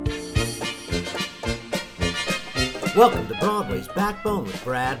Welcome to Broadway's Backbone with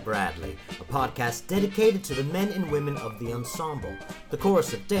Brad Bradley, a podcast dedicated to the men and women of the ensemble, the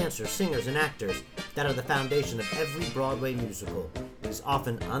chorus of dancers, singers, and actors that are the foundation of every Broadway musical. These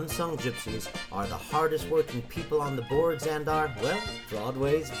often unsung gypsies are the hardest working people on the boards and are, well,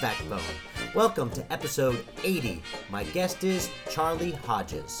 Broadway's backbone. Welcome to episode 80. My guest is Charlie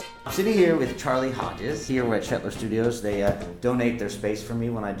Hodges. I'm sitting here with Charlie Hodges. Here we're at Shetler Studios. They donate their space for me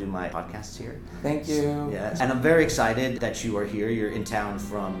when I do my podcasts here. Thank you. Yes. And I'm very excited that you are here. You're in town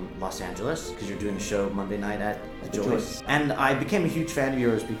from Los Angeles because you're doing a show Monday night at the Joyce. And I became a huge fan of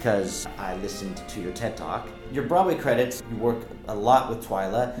yours because I listened to your TED Talk. Your Broadway credits, you work a lot with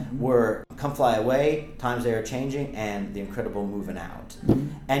Twyla, were Come Fly Away, Times They Are Changing, and The Incredible Moving Out.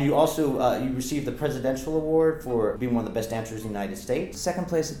 And you also you received the Presidential Award for being one of the best dancers in the United States. Second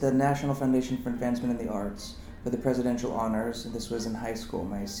place at the National Foundation for Advancement in the Arts for the Presidential Honors. This was in high school,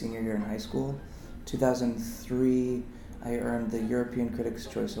 my senior year in high school. 2003, I earned the European Critics'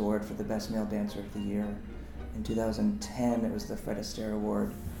 Choice Award for the Best Male Dancer of the Year. In 2010, it was the Fred Astaire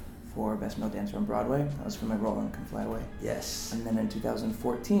Award for Best Male Dancer on Broadway. That was for my role in Come Fly Away. Yes. And then in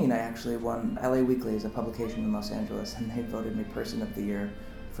 2014, I actually won LA Weekly as a publication in Los Angeles, and they voted me Person of the Year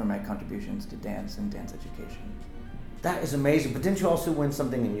for my contributions to dance and dance education. That is amazing. But didn't you also win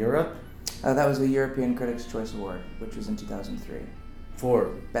something in Europe? That was the European Critics' Choice Award, which was in 2003.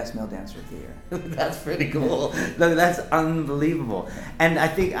 For Best Male Dancer of the Year. That's pretty cool. No, that's unbelievable. And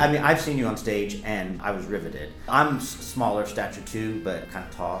I've seen you on stage and I was riveted. I'm smaller stature too, but kind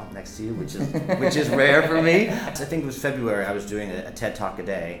of tall next to you, which is rare for me. I think it was February, I was doing a TED Talk a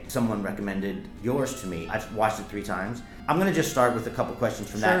day. Someone recommended yours to me. I've watched it 3 times. I'm going to just start with a couple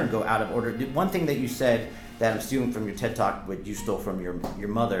questions from that and go out of order. One thing that you said that I'm stealing from your TED Talk, but you stole from your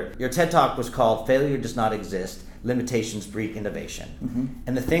mother. Your TED Talk was called Failure Does Not Exist, Limitations Breed Innovation. Mm-hmm.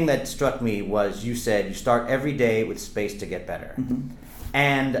 And the thing that struck me was you said you start every day with space to get better. Mm-hmm.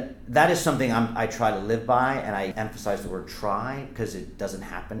 And that is something I try to live by, and I emphasize the word try because it doesn't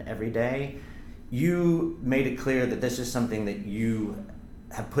happen every day. You made it clear that this is something that you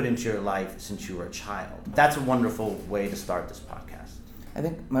have put into your life since you were a child. That's a wonderful way to start this podcast. I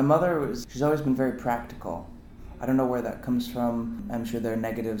think my mother she's always been very practical. I don't know where that comes from. I'm sure there are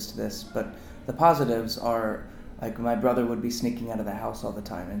negatives to this, but the positives are, like, my brother would be sneaking out of the house all the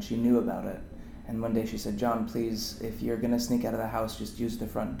time, and she knew about it. And one day she said, "John, please, if you're going to sneak out of the house, just use the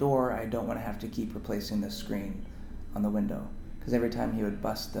front door. I don't want to have to keep replacing the screen on the window." Because every time he would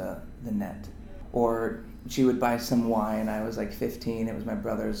bust the net. Or she would buy some wine. I was like 15. It was my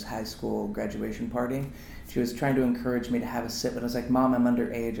brother's high school graduation party. She was trying to encourage me to have a sip, but I was like, "Mom, I'm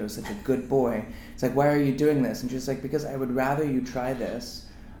underage. I was such a good boy." It's like, "Why are you doing this?" And she's like, "Because I would rather you try this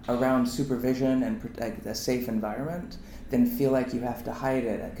around supervision and like a safe environment than feel like you have to hide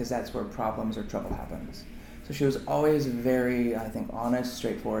it, because that's where problems or trouble happens." So she was always very, I think, honest,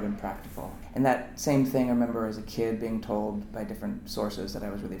 straightforward, and practical. And that same thing I remember as a kid being told by different sources that I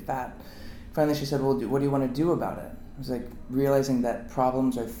was really fat. Finally she said, "Well, what do you want to do about it?" I was like, realizing that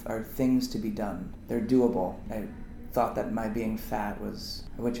problems are things to be done. They're doable. I thought that my being fat was,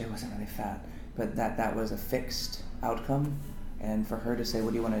 which I wasn't really fat, but that was a fixed outcome. And for her to say,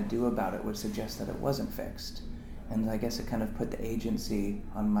 "What do you want to do about it?" would suggest that it wasn't fixed. And I guess it kind of put the agency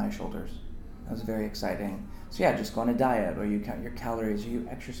on my shoulders. That was very exciting. So yeah, just go on a diet, or you count your calories, or you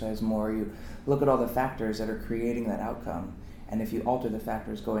exercise more, you look at all the factors that are creating that outcome. And if you alter the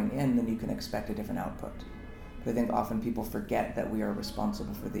factors going in, then you can expect a different output. But I think often people forget that we are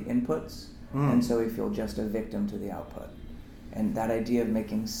responsible for the inputs, and so we feel just a victim to the output. And that idea of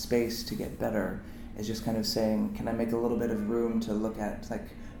making space to get better is just kind of saying, can I make a little bit of room to look at, like,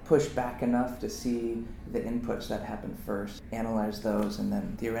 push back enough to see the inputs that happen first, analyze those, and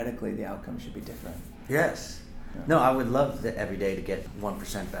then theoretically the outcome should be different. Yes. Yeah. No, I would love every day to get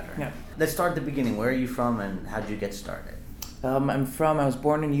 1% better. Yeah. Let's start at the beginning. Where are you from and how did you get started? I was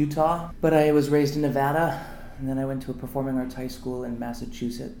born in Utah, but I was raised in Nevada, and then I went to a performing arts high school in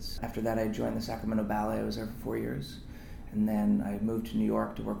Massachusetts. After that, I joined the Sacramento Ballet. I was there for 4 years. And then I moved to New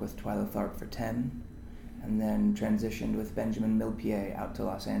York to work with Twyla Tharp for 10, and then transitioned with Benjamin Millepied out to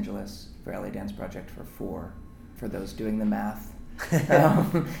Los Angeles for LA Dance Project for 4, for those doing the math.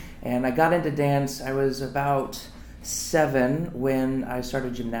 And I got into dance. I was about 7 when I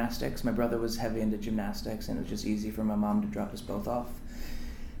started gymnastics. My brother was heavy into gymnastics, and it was just easy for my mom to drop us both off.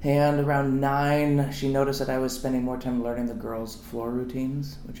 And around 9, she noticed that I was spending more time learning the girls' floor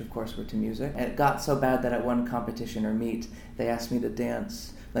routines, which of course were to music. And it got so bad that at one competition or meet, they asked me to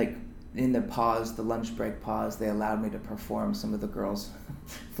dance. Like, in the pause, the lunch break pause, they allowed me to perform some of the girls'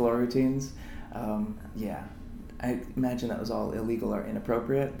 floor routines. I imagine that was all illegal or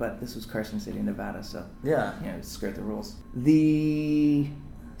inappropriate, but this was Carson City, Nevada, so Yeah. skirt the rules. The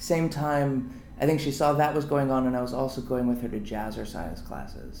same time, I think she saw that was going on, and I was also going with her to jazzercise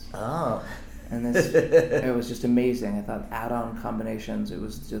classes. Oh. And it was just amazing. I thought add-on combinations, it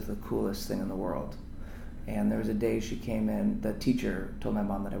was just the coolest thing in the world. And there was a day she came in, the teacher told my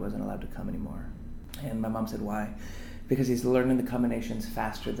mom that I wasn't allowed to come anymore. And my mom said, why? Because he's learning the combinations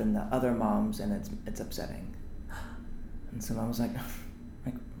faster than the other moms, and it's upsetting. And so Mom was like,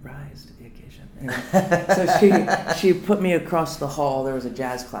 rise to the occasion. Anyway, so she put me across the hall. There was a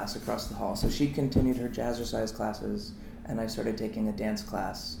jazz class across the hall. So she continued her jazzercise classes, and I started taking a dance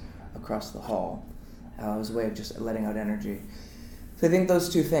class across the hall. It was a way of just letting out energy. So I think those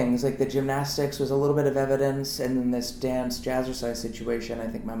two things, like the gymnastics was a little bit of evidence, and then this dance jazzercise situation, I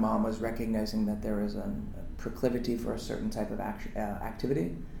think my mom was recognizing that there was a proclivity for a certain type of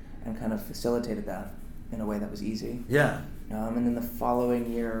activity, and kind of facilitated that in a way that was easy. Yeah. And then the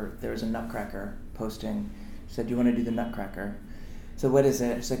following year, there was a Nutcracker posting. She said, do you want to do the Nutcracker? So what is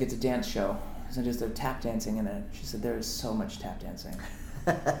it? She's like, it's a dance show. So just a tap dancing in it. She said, there is so much tap dancing.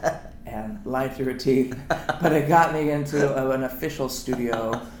 And lied through her teeth. But it got me into an official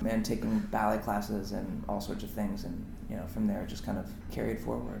studio and taking ballet classes and all sorts of things. And from there, it just kind of carried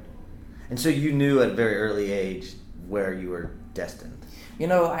forward. And so you knew at a very early age where you were destined.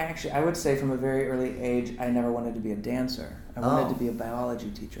 I would say from a very early age, I never wanted to be a dancer. I wanted to be a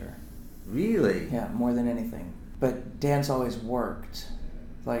biology teacher. Really? Yeah, more than anything. But dance always worked.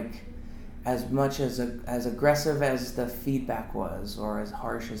 Like, as much as aggressive as the feedback was, or as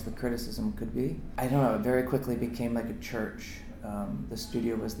harsh as the criticism could be, I don't know, it very quickly became like a church. The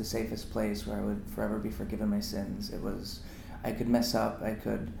studio was the safest place where I would forever be forgiven my sins. I could mess up,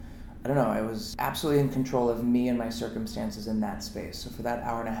 I was absolutely in control of me and my circumstances in that space. So for that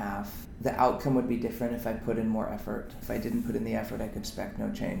hour and a half, the outcome would be different if I put in more effort. If I didn't put in the effort, I could expect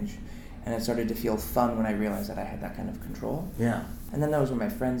no change. And it started to feel fun when I realized that I had that kind of control. Yeah. And then that was where my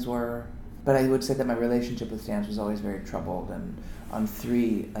friends were. But I would say that my relationship with dance was always very troubled. And on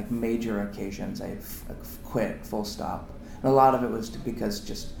 3 major occasions, I quit, full stop. And a lot of it was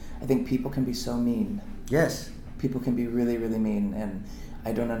because I think people can be so mean. Yes. People can be really, really mean. And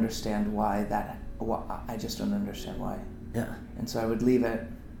I don't understand why I just don't understand why. Yeah. And so I would leave it,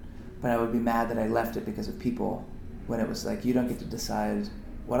 but I would be mad that I left it because of people, when it was like, you don't get to decide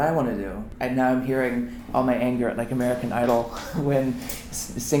what I want to do. And now I'm hearing all my anger at American Idol when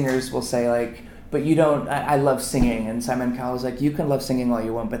singers will say but you don't, I love singing. And Simon Cowell was like, you can love singing all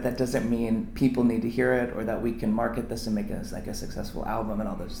you want, but that doesn't mean people need to hear it, or that we can market this and make it as a successful album and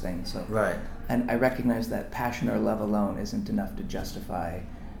all those things. So, right. And I recognize that passion or love alone isn't enough to justify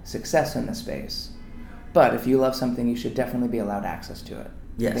success in the space. But if you love something, you should definitely be allowed access to it.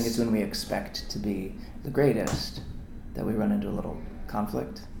 Yes. I think it's when we expect to be the greatest that we run into a little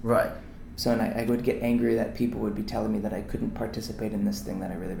conflict. Right. So I would get angry that people would be telling me that I couldn't participate in this thing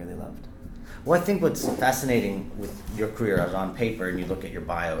that I really, really loved. Well, I think what's fascinating with your career as on paper, and you look at your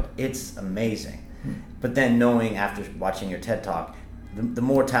bio, it's amazing. But then knowing after watching your TED Talk, the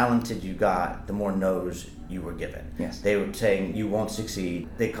more talented you got, the more no's you were given. Yes. They were saying you won't succeed.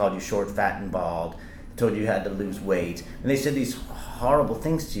 They called you short, fat, and bald. Told you had to lose weight. And they said these horrible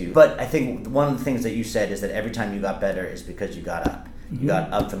things to you. But I think one of the things that you said is that every time you got better is because you got up. You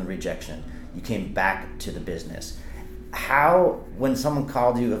got up from the rejection. You came back to the business. How, when someone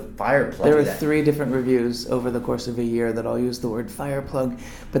called you a fire plug... There were 3 different reviews over the course of a year that all used the word fire plug,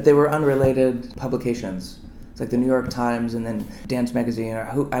 but they were unrelated publications. It's like the New York Times and then Dance Magazine,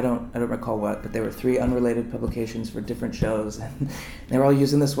 or I don't recall what, but there were 3 unrelated publications for different shows, and they were all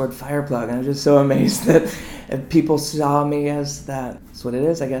using this word fire plug, and I was just so amazed that people saw me as that. That's what it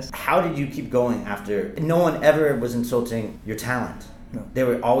is, I guess. How did you keep going after... No one ever was insulting your talent. No. They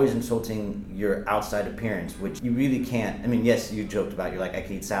were always insulting your outside appearance, which you really can't. I mean, yes, you joked about I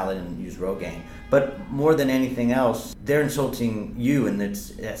can eat salad and use Rogaine, but more than anything else, they're insulting you, and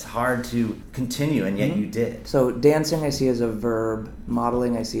it's hard to continue, and yet you did. So dancing I see as a verb,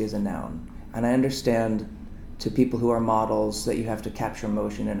 modeling I see as a noun, and I understand to people who are models that you have to capture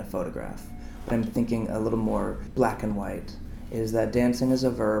motion in a photograph. But I'm thinking a little more black and white, is that dancing is a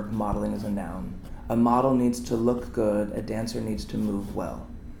verb, modeling is a noun. A model needs to look good, a dancer needs to move well.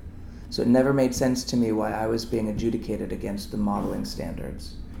 So it never made sense to me why I was being adjudicated against the modeling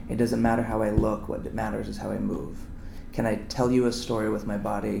standards. It doesn't matter how I look, what matters is how I move. Can I tell you a story with my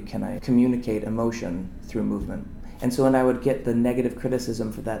body? Can I communicate emotion through movement? And so when I would get the negative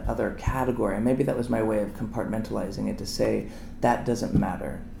criticism for that other category, and maybe that was my way of compartmentalizing it to say, that doesn't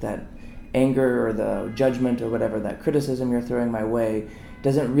matter. That anger or the judgment or whatever, that criticism you're throwing my way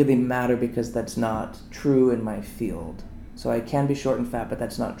doesn't really matter because that's not true in my field. So I can be short and fat, but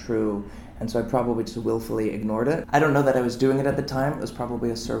that's not true. And so I probably just willfully ignored it. I don't know that I was doing it at the time. It was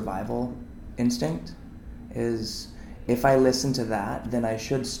probably a survival instinct. Is if I listen to that, then I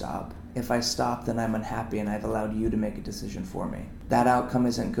should stop. If I stop, then I'm unhappy and I've allowed you to make a decision for me. That outcome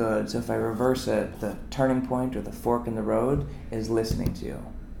isn't good. So if I reverse it, the turning point or the fork in the road is listening to you.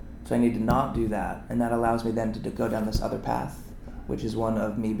 So I need to not do that. And that allows me then to go down this other path, which is one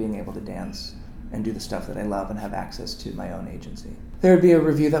of me being able to dance and do the stuff that I love and have access to my own agency. There would be a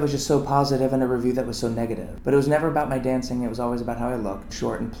review that was just so positive and a review that was so negative. But it was never about my dancing, it was always about how I looked.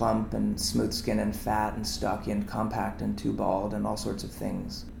 Short and plump and smooth skin and fat and stocky and compact and too bald and all sorts of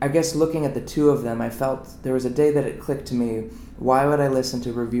things. I guess looking at the two of them, I felt there was a day that it clicked to me, why would I listen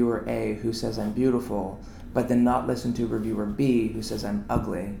to reviewer A who says I'm beautiful, but then not listen to reviewer B who says I'm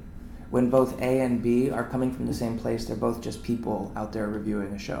ugly? When both A and B are coming from the same place, they're both just people out there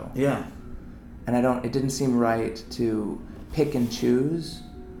reviewing a show. Yeah. And it didn't seem right to pick and choose.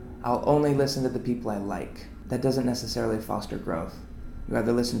 I'll only listen to the people I like. That doesn't necessarily foster growth. You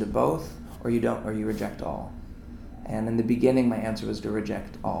either listen to both or you don't, or you reject all. And in the beginning, my answer was to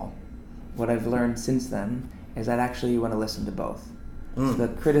reject all. What I've learned since then is that actually you want to listen to both. So the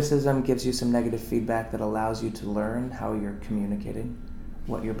criticism gives you some negative feedback that allows you to learn how you're communicating,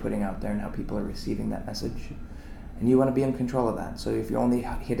 what you're putting out there and how people are receiving that message. And you want to be in control of that. So if you're only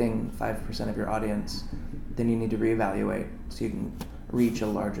hitting 5% of your audience, then you need to reevaluate so you can reach a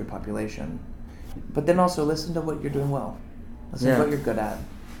larger population. But then also listen to what you're doing well. Listen to what you're good at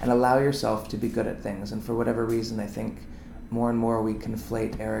and allow yourself to be good at things. And for whatever reason, I think more and more we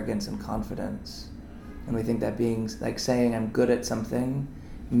conflate arrogance and confidence. And we think that being like saying I'm good at something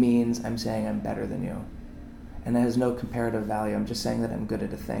means I'm saying I'm better than you. And that has no comparative value. I'm just saying that I'm good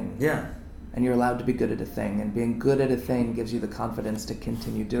at a thing. Yeah. And you're allowed to be good at a thing. And being good at a thing gives you the confidence to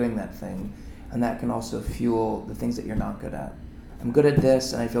continue doing that thing. And that can also fuel the things that you're not good at. I'm good at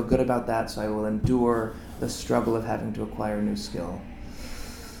this, and I feel good about that, so I will endure the struggle of having to acquire a new skill.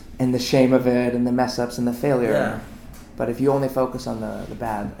 And the shame of it, and the mess-ups, and the failure. Yeah. But if you only focus on the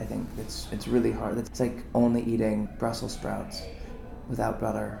bad, I think it's really hard. It's like only eating Brussels sprouts without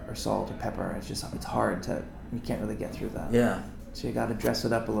butter or salt or pepper. It's hard to, you can't really get through that. Yeah. So you got to dress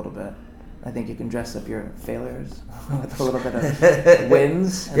it up a little bit. I think you can dress up your failures with a little bit of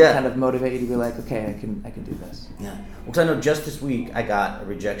wins and kind of motivate you to be like, okay, I can do this. Yeah. Well, because I know just this week I got a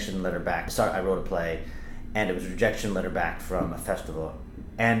rejection letter back. Sorry, I wrote a play, and it was a rejection letter back from a festival,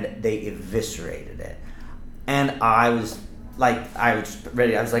 and they eviscerated it. And I was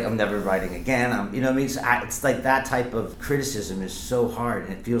ready. I was like, I'm never writing again. You know what I mean? It's like that type of criticism is so hard,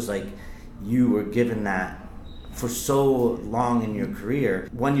 and it feels like you were given that for so long in your career.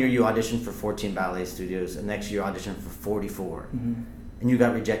 One year you auditioned for 14 ballet studios, and next year you auditioned for 44. Mm-hmm. And you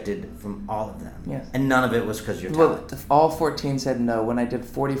got rejected from all of them. Yes. And none of it was because of your talent. Well, all 14 said no. When I did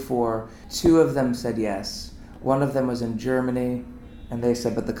 44, 2 of them said yes. One of them was in Germany, and they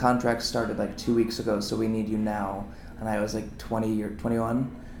said, but the contract started like 2 weeks ago, so we need you now. And I was like 20 or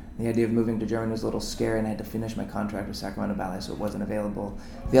 21. The idea of moving to Germany was a little scary, and I had to finish my contract with Sacramento Ballet, so it wasn't available.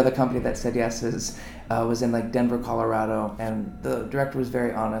 The other company that said yes was in like Denver, Colorado, and the director was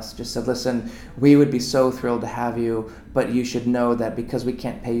very honest, just said, listen, we would be so thrilled to have you, but you should know that because we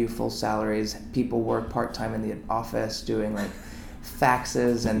can't pay you full salaries, people work part-time in the office doing like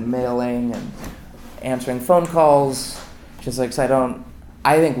faxes and mailing and answering phone calls. Just like, so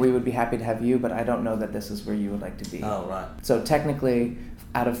I think we would be happy to have you, but I don't know that this is where you would like to be. Oh, right. So technically,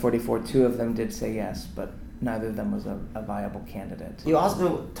 out of 44, 2 of them did say yes, but neither of them was a viable candidate. You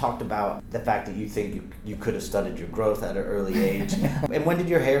also talked about the fact that you think you could have studied your growth at an early age. And when did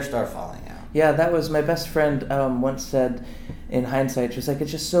your hair start falling out? Yeah, that was my best friend once said in hindsight, she was like,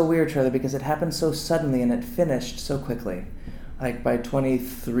 it's just so weird, Charlie, because it happened so suddenly and it finished so quickly. Like by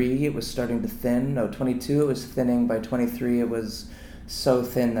 23, it was starting to thin. No, 22, it was thinning. By 23, it was so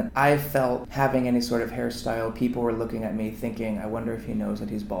thin that I felt having any sort of hairstyle, people were looking at me thinking, I wonder if he knows that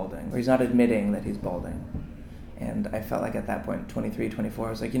he's balding, or he's not admitting that he's balding. And I felt like at that point, 23, 24, I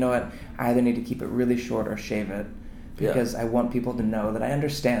was like, you know what, I either need to keep it really short or shave it, because I want people to know that I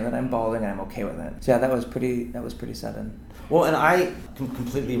understand that I'm balding and I'm okay with it. So yeah, that was pretty sudden. Well, and I can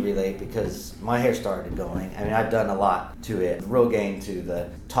completely relate because my hair started going. I mean, I've done a lot to it. Rogaine to the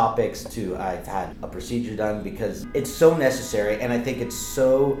topics to I've had a procedure done because it's so necessary, and I think it's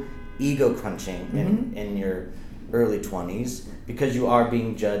so ego crunching in your early 20s because you are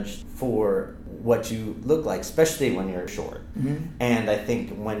being judged for what you look like, especially when you're short. Mm-hmm. And I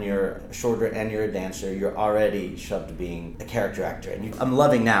think when you're shorter and you're a dancer, you're already shoved to being a character actor. And I'm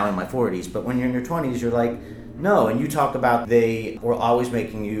loving now in my 40s, but when you're in your 20s, you're like, No, and you talk about they were always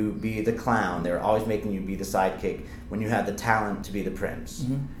making you be the clown. They were always making you be the sidekick when you had the talent to be the prince.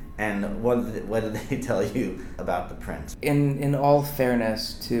 Mm-hmm. And what did they tell you about the prince? In all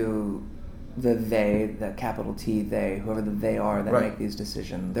fairness to the capital T, they, whoever the they are that make these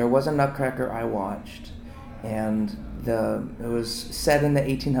decisions, there was a Nutcracker I watched, and it was set in the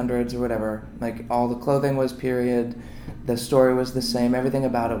 1800s or whatever. Like, all the clothing was period, the story was the same, everything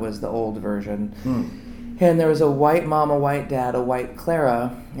about it was the old version. And there was a white mom, a white dad, a white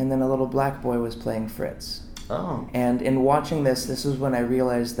Clara, and then a little black boy was playing Fritz. Oh. And in watching this is when I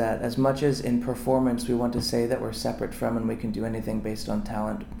realized that as much as in performance we want to say that we're separate from and we can do anything based on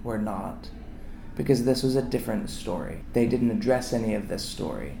talent, we're not. Because this was a different story. They didn't address any of this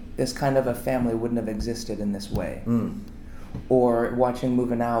story. This kind of a family wouldn't have existed in this way. Or watching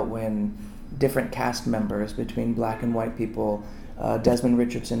Moving Out, when different cast members between black and white people, Desmond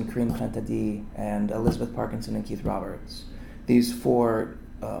Richardson, Corinne Prentadis, and Elizabeth Parkinson and Keith Roberts. These four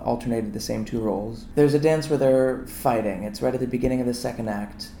alternated the same two roles. There's a dance where they're fighting. It's right at the beginning of the second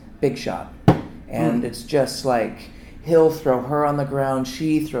act. Big shot. And it's just like, he'll throw her on the ground,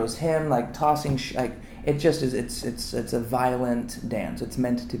 she throws him, like tossing, like, it just is, it's a violent dance. It's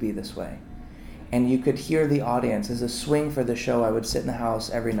meant to be this way. And you could hear the audience. As a swing for the show, I would sit in the house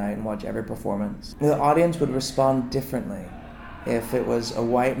every night and watch every performance. The audience would respond differently if it was a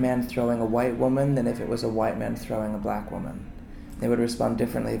white man throwing a white woman than if it was a white man throwing a black woman. They would respond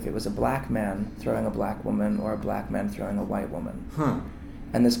differently if it was a black man throwing a black woman or a black man throwing a white woman.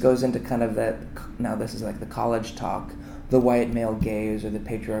 And this goes into kind of that, now this is like the college talk, the white male gaze or the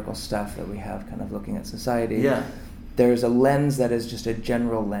patriarchal stuff that we have kind of looking at society. Yeah. There's a lens that is just a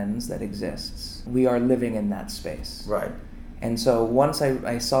general lens that exists. We are living in that space. Right. And so once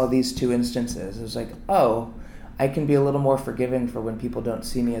I saw these two instances, it was like, oh, I can be a little more forgiving for when people don't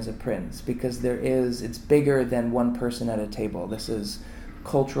see me as a prince, because it's bigger than one person at a table. This is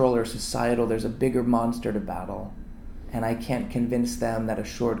cultural or societal. There's a bigger monster to battle. And I can't convince them that a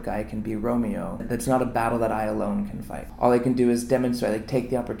short guy can be Romeo. That's not a battle that I alone can fight. All I can do is demonstrate, like, take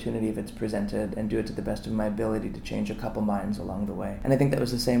the opportunity if it's presented and do it to the best of my ability to change a couple minds along the way. And I think that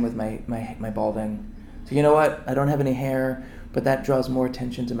was the same with my balding. So you know what? I don't have any hair, but that draws more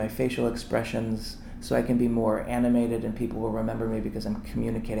attention to my facial expressions, so I can be more animated and people will remember me because I'm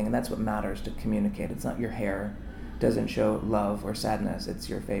communicating. And that's what matters, to communicate. It's not your hair. It doesn't show love or sadness. It's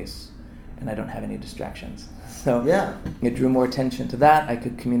your face. And I don't have any distractions. So yeah, it drew more attention to that. I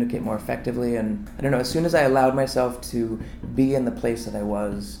could communicate more effectively. And I don't know, as soon as I allowed myself to be in the place that I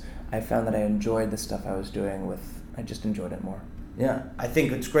was, I found that I enjoyed the stuff I was doing I just enjoyed it more. Yeah, I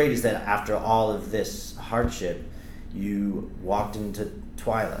think what's great is that after all of this hardship, you walked into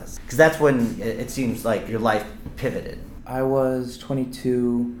Twyla's. Because that's when it seems like your life pivoted. I was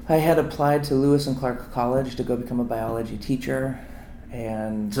 22. I had applied to Lewis and Clark College to go become a biology teacher.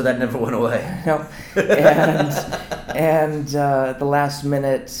 And so that never went away. No. And at the last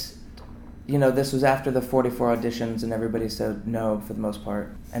minute, this was after the 44 auditions, and everybody said no for the most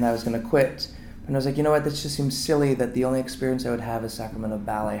part. And I was going to quit. And I was like, you know what, this just seems silly that the only experience I would have is Sacramento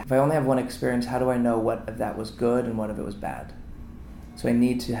Ballet. If I only have one experience, how do I know what of that was good and what of it was bad? So I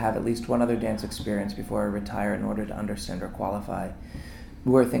need to have at least one other dance experience before I retire in order to understand or qualify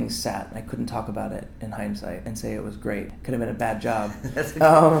where things sat. I couldn't talk about it in hindsight and say it was great. It could have been a bad job.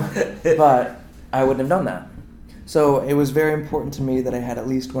 But I wouldn't have done that. So it was very important to me that I had at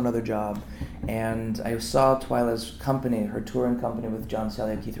least one other job. And I saw Twyla's company, her touring company with John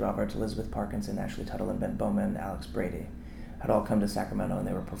Celia, Keith Roberts, Elizabeth Parkinson, Ashley Tuttle, and Ben Bowman, Alex Brady, had all come to Sacramento and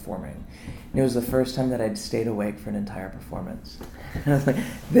they were performing. And it was the first time that I'd stayed awake for an entire performance. And I was like,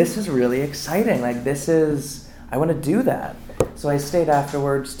 this is really exciting. Like, I want to do that. So I stayed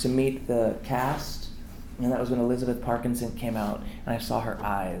afterwards to meet the cast, and that was when Elizabeth Parkinson came out, and I saw her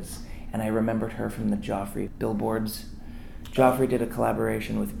eyes, and I remembered her from the Joffrey billboards. Joffrey did a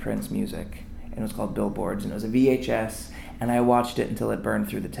collaboration with Prince Music, and it was called Billboards, and it was a VHS, and I watched it until it burned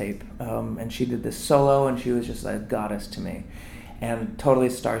through the tape. And she did this solo, and she was just a goddess to me, and totally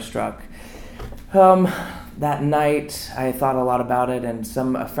starstruck. That night, I thought a lot about it, and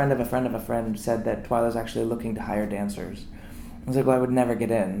a friend of a friend of a friend said that Twyla's actually looking to hire dancers. I was like, well, I would never get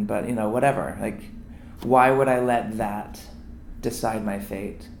in, but, whatever. Like, why would I let that decide my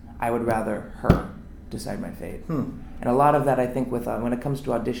fate? I would rather her decide my fate. And a lot of that, I think, with when it comes to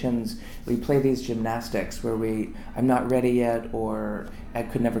auditions, we play these gymnastics where I'm not ready yet, or I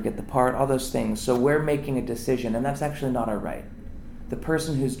could never get the part, all those things. So we're making a decision, and that's actually not our right. The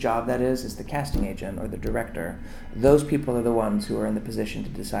person whose job that is the casting agent or the director. Those people are the ones who are in the position to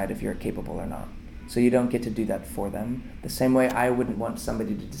decide if you're capable or not. So you don't get to do that for them. The same way I wouldn't want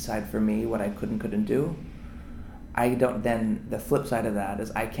somebody to decide for me what I could and couldn't do. the flip side of that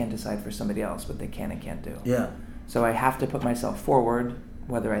is I can't decide for somebody else what they can and can't do. Yeah. So I have to put myself forward,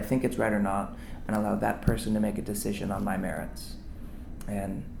 whether I think it's right or not, and allow that person to make a decision on my merits.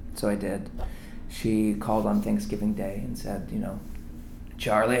 And so I did. She called on Thanksgiving Day and said,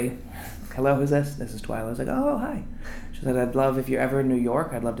 Charlie, hello, who's this? This is Twyla. I was like, oh, hi. She said, I'd love, if you're ever in New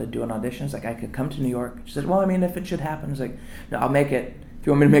York, I'd love to do an audition. It's like, I could come to New York. She said, well, I mean, if it should happen. I was like, no, I'll make it. If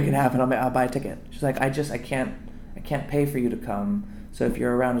you want me to make it happen, I'll buy a ticket. She's like, I can't pay for you to come. So if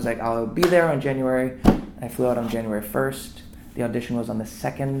you're around, I was like, I'll be there on January. I flew out on January 1st. The audition was on the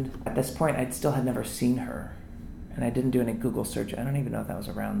 2nd. At this point, I still had never seen her. And I didn't do any Google search. I don't even know if that was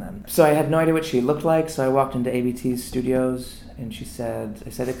around then. So I had no idea what she looked like. So I walked into ABT's studios, and I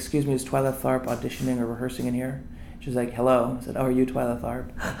said, excuse me, is Twyla Tharp auditioning or rehearsing in here? She was like, hello. I said, oh, are you Twyla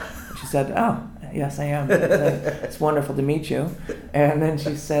Tharp? And she said, oh, yes, I am. I said, it's wonderful to meet you. And then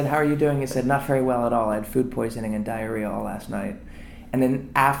she said, how are you doing? I said, not very well at all. I had food poisoning and diarrhea all last night. And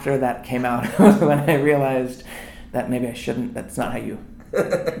then after that came out was when I realized that maybe I shouldn't. That's not how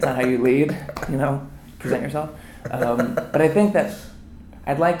you lead, present yourself. But I think that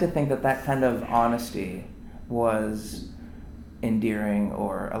I'd like to think that kind of honesty was endearing,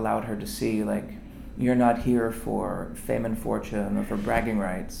 or allowed her to see, like, you're not here for fame and fortune or for bragging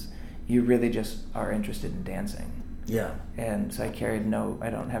rights. You really just are interested in dancing. Yeah. And so I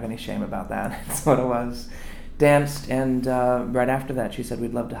don't have any shame about that. That's what it was. Danced, and right after that she said,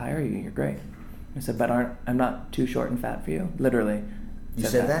 we'd love to hire you. You're great. I said, but I'm not too short and fat for you. Literally. You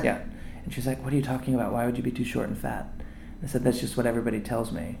said that? Yeah. And she's like, what are you talking about? Why would you be too short and fat? I said, that's just what everybody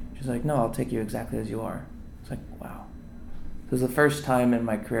tells me. She's like, no, I'll take you exactly as you are. It's like, wow. It was the first time in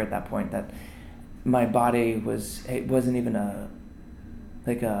my career at that point that my body wasn't even a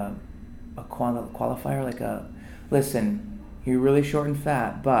qualifier, like listen, you're really short and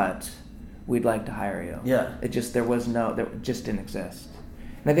fat, but we'd like to hire you. Yeah. It just, there just didn't exist.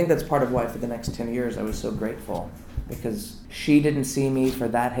 And I think that's part of why for the next 10 years I was so grateful, because she didn't see me for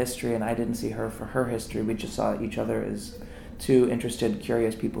that history and I didn't see her for her history. We just saw each other as two interested,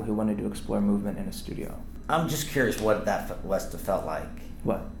 curious people who wanted to explore movement in a studio. I'm just curious what that must have felt like.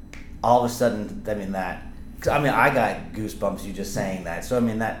 What? All of a sudden, I got goosebumps you just saying that. So,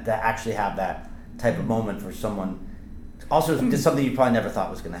 that actually have that type of moment for someone. Also, it's something you probably never thought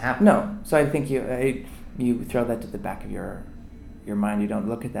was going to happen. No. So I think you throw that to the back of your mind. You don't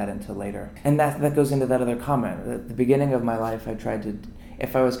look at that until later. And that goes into that other comment. At the beginning of my life, I tried to,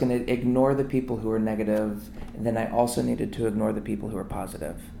 if I was going to ignore the people who were negative, then I also needed to ignore the people who were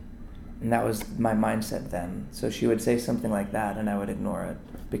positive. And that was my mindset then. So she would say something like that, and I would ignore it,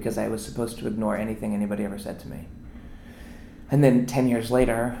 because I was supposed to ignore anything anybody ever said to me. And then 10 years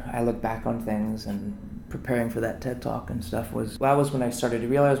later, I look back on things, and preparing for that TED Talk and stuff that was when I started to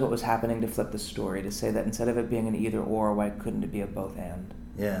realize what was happening, to flip the story, to say that instead of it being an either or, why couldn't it be a both and?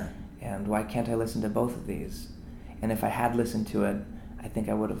 Yeah. And why can't I listen to both of these? And if I had listened to it, I think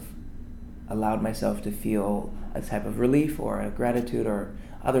I would have allowed myself to feel a type of relief or a gratitude or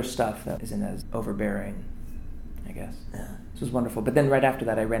other stuff that isn't as overbearing, I guess. Yeah. This was wonderful. But then right after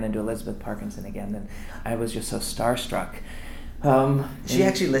that, I ran into Elizabeth Parkinson again, and I was just so starstruck. She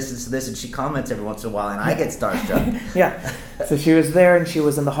actually listens to this, and she comments every once in a while, and I get starstruck. Yeah. So she was there, and she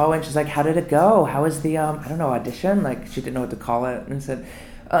was in the hallway, and she's like, how did it go? How was the, audition? Like, she didn't know what to call it. And I said,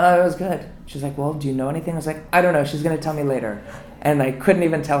 it was good. She's like, well, do you know anything? I was like, I don't know. She's going to tell me later. And I couldn't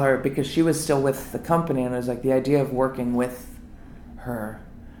even tell her because she was still with the company, and it was like the idea of working with her,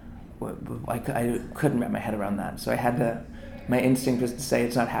 I couldn't wrap my head around that. So I had to, my instinct was to say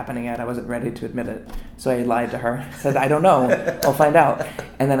it's not happening yet. I wasn't ready to admit it. So I lied to her, said, I don't know, I'll find out.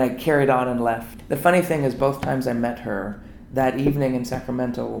 And then I carried on and left. The funny thing is, both times I met her, that evening in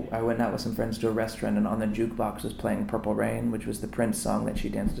Sacramento, I went out with some friends to a restaurant, and on the jukebox was playing Purple Rain, which was the Prince song that she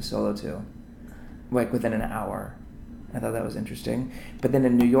danced a solo to, like within an hour. I thought that was interesting. But then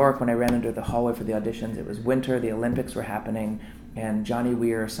in New York, when I ran into the hallway for the auditions, it was winter, the Olympics were happening, and Johnny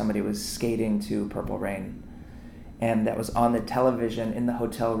Weir, somebody was skating to Purple Rain. And that was on the television in the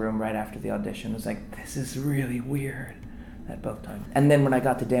hotel room right after the audition. It was like, this is really weird at both times. And then when I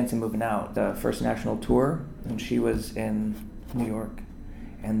got to Dancing Moving Out, the first national tour, and she was in New York.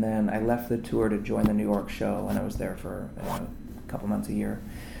 And then I left the tour to join the New York show, and I was there for a couple months a year.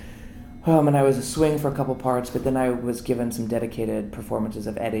 And I was a swing for a couple parts, but then I was given some dedicated performances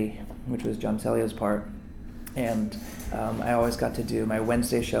of Eddie, which was John Celia's part. And I always got to do my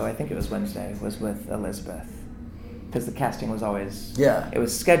Wednesday show, I think it was Wednesday, was with Elizabeth. Because the casting was always, it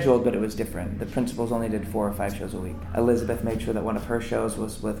was scheduled, but it was different. The principals only did 4 or 5 shows a week. Elizabeth made sure that one of her shows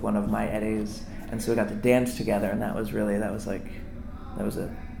was with one of my Eddies, and so we got to dance together, and that was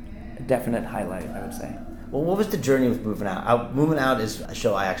a definite highlight, I would say. Well, what was the journey with Moving Out? Moving Out is a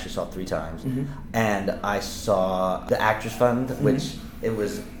show I actually saw 3 times. And I saw the Actors Fund, which it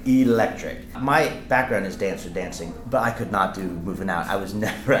was electric. My background is dancing, but I could not do Moving Out. I was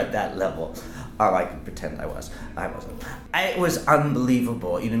never at that level. Or I could pretend I was. I wasn't. It was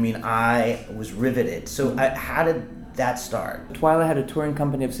unbelievable. You know what I mean? I was riveted. So how did that start? Twyla had a touring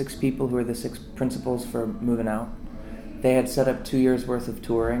company of 6 people who were the 6 principals for Moving Out. They had set up 2 years worth of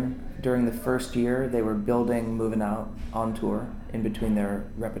touring. During the first year, they were building Moving Out on tour in between their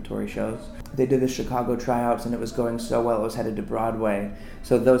repertory shows. They did the Chicago tryouts and it was going so well, it was headed to Broadway.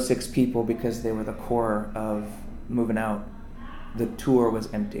 So those 6 people, because they were the core of Moving Out, the tour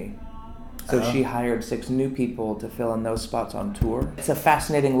was empty. So she hired 6 new people to fill in those spots on tour. It's a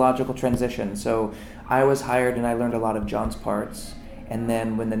fascinating logical transition. So I was hired and I learned a lot of John's parts. And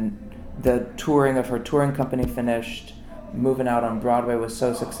then when the touring of her touring company finished, Moving Out on Broadway was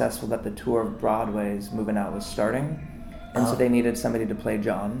so successful that the tour of Broadway's Moving Out was starting. And so they needed somebody to play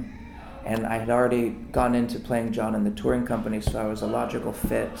John. And I had already gone into playing John in the touring company, so I was a logical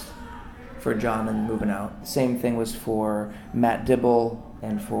fit for John and Moving Out. Same thing was for Matt Dibble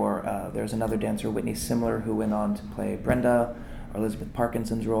and for, there's another dancer, Whitney Simler, who went on to play Brenda, or Elizabeth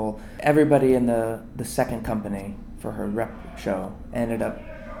Parkinson's role. Everybody in the second company for her rep show ended up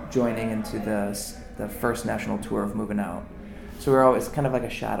joining into the first national tour of Moving Out. So we were always kind of like a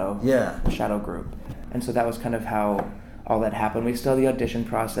shadow group. And so that was kind of how all that happened. We still had the audition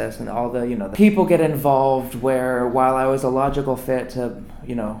process and all the, the people get involved where while I was a logical fit to,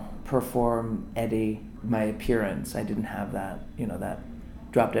 perform Eddie, my appearance, I didn't have that, that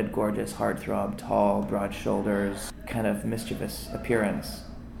drop-dead gorgeous, heartthrob, tall, broad shoulders, kind of mischievous appearance.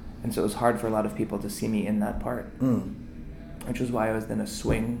 And so it was hard for a lot of people to see me in that part, which was why I was then a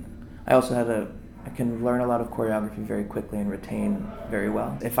swing. I also I can learn a lot of choreography very quickly and retain very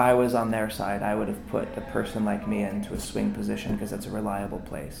well. If I was on their side, I would have put a person like me into a swing position because that's a reliable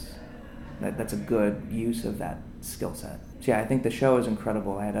place. That's a good use of that skill set. So yeah, I think the show is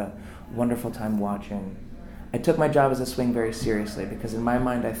incredible. I had a wonderful time watching. I took my job as a swing very seriously because in my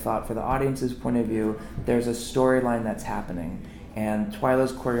mind I thought, for the audience's point of view, there's a storyline that's happening. And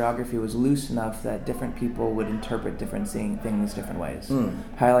Twyla's choreography was loose enough that different people would interpret different things different ways.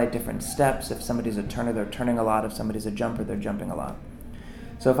 Highlight different steps. If somebody's a turner, they're turning a lot. If somebody's a jumper, they're jumping a lot.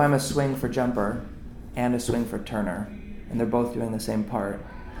 So if I'm a swing for jumper and a swing for turner, and they're both doing the same part,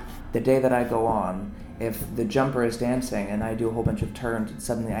 the day that I go on, if the jumper is dancing and I do a whole bunch of turns, it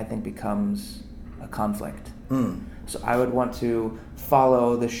suddenly I think becomes a conflict. So I would want to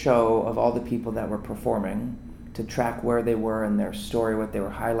follow the show of all the people that were performing to track where they were in their story, what they were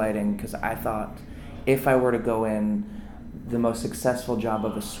highlighting, because I thought if I were to go in, the most successful job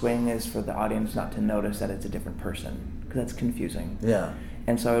of a swing is for the audience not to notice that it's a different person, because that's confusing. Yeah.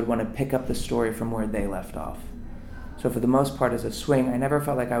 And so I would want to pick up the story from where they left off. So for the most part as a swing, I never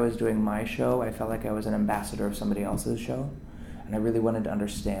felt like I was doing my show. I felt like I was an ambassador of somebody else's show. And I really wanted to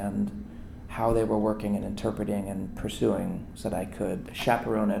understand how they were working and interpreting and pursuing so that I could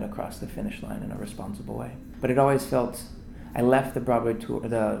chaperone it across the finish line in a responsible way. But it always felt, I left the Broadway tour,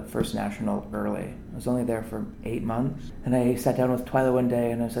 the first national, early. I was only there for 8 months. And I sat down with Twyla one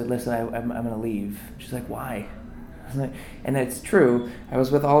day and I said, listen, I'm going to leave. She's like, why? And it's true. I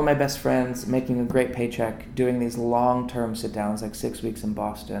was with all of my best friends, making a great paycheck, doing these long-term sit-downs, like 6 weeks in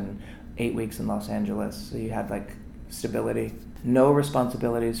Boston, 8 weeks in Los Angeles. So you had like stability. No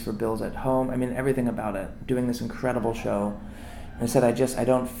responsibilities for bills at home. I mean, everything about it. Doing this incredible show. And I said, I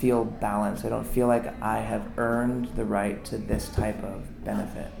don't feel balanced. I don't feel like I have earned the right to this type of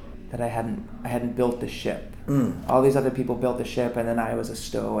benefit. That I hadn't built the ship. All these other people built the ship, and then I was a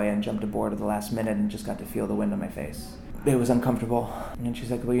stowaway and jumped aboard at the last minute and just got to feel the wind on my face. It was uncomfortable. And she's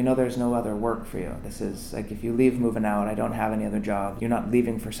like, well, there's no other work for you. This is, like, if you leave Moving Out, I don't have any other job. You're not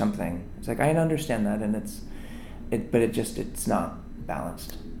leaving for something. It's like, I understand that, and it's not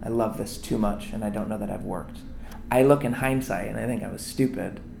balanced. I love this too much, and I don't know that I've worked. I look in hindsight, and I think I was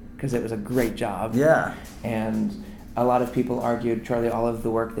stupid, because it was a great job. Yeah. And a lot of people argued, Charlie, all of the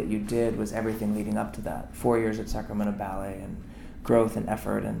work that you did was everything leading up to that. 4 years at Sacramento Ballet and growth and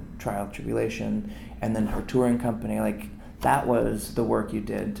effort and trial and tribulation. And then her touring company, like that was the work you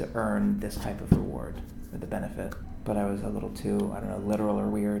did to earn this type of reward or the benefit. But I was a little too, I don't know, literal or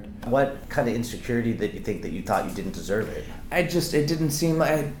weird. What kind of insecurity that you think that you thought you didn't deserve it? It didn't seem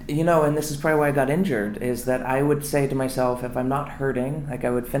like, and this is probably why I got injured, is that I would say to myself, if I'm not hurting, like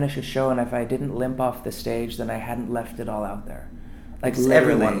I would finish a show, and if I didn't limp off the stage, then I hadn't left it all out there. Like literally.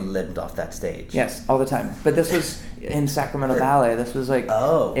 Everyone limped off that stage. Yes, all the time. But this was in Sacramento Ballet. This was like,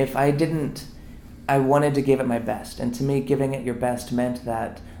 if I didn't, I wanted to give it my best. And to me, giving it your best meant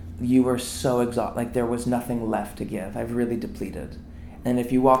that you were so exhausted, like there was nothing left to give. I've really depleted. And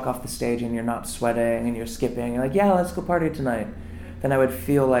if you walk off the stage and you're not sweating and you're skipping, you're like, yeah, let's go party tonight, then I would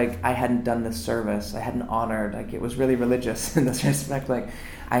feel like I hadn't done this service. I hadn't honored, like it was really religious in this respect, like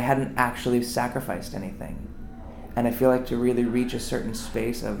I hadn't actually sacrificed anything. And I feel like to really reach a certain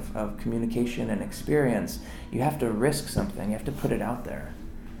space of communication and experience, you have to risk something, you have to put it out there.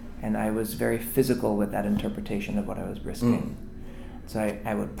 And I was very physical with that interpretation of what I was risking. So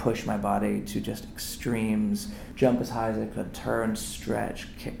I would push my body to just extremes, jump as high as I could, turn, stretch,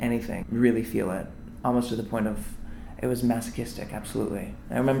 anything, really feel it, almost to the point of, it was masochistic, absolutely.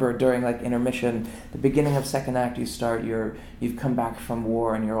 I remember during like intermission, the beginning of second act, you've come back from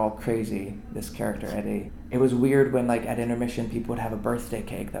war and you're all crazy, this character, Eddie. It was weird when like at intermission, people would have a birthday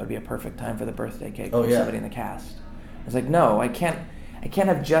cake. That would be a perfect time for the birthday cake for somebody in the cast. I was like, no, I can't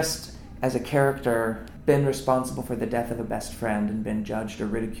have just, as a character, been responsible for the death of a best friend and been judged or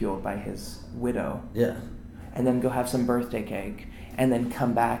ridiculed by his widow. Yeah. And then go have some birthday cake and then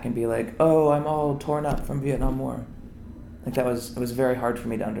come back and be like, oh, I'm all torn up from Vietnam War. Like it was very hard for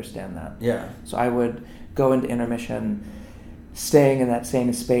me to understand that. Yeah. So I would go into intermission, staying in that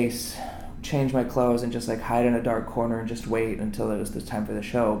same space, change my clothes and just like hide in a dark corner and just wait until it was the time for the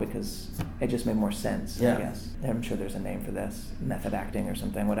show because it just made more sense, I guess. I'm sure there's a name for this, method acting or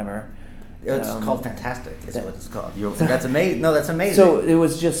something, whatever. It's called fantastic, is what it's called. That's amazing. No, that's amazing. So it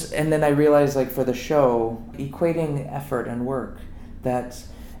was just, and then I realized like for the show, equating effort and work, that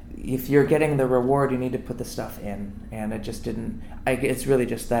if you're getting the reward, you need to put the stuff in. And it just didn't, it's really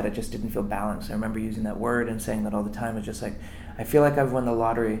just that, it just didn't feel balanced. I remember using that word and saying that all the time. It's just like, I feel like I've won the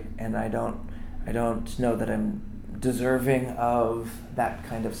lottery and I don't know that I'm deserving of that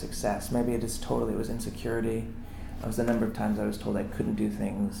kind of success. Maybe it was insecurity. It was the number of times I was told I couldn't do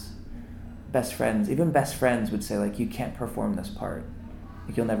things. Even best friends would say like, you can't perform this part.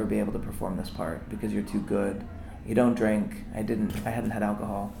 Like, you'll never be able to perform this part because you're too good. You don't drink. I hadn't had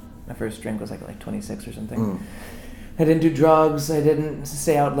alcohol. My first drink was like 26 or something. I didn't do drugs. I didn't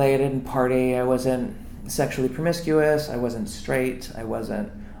stay out late. I didn't party. I wasn't sexually promiscuous. I wasn't straight. I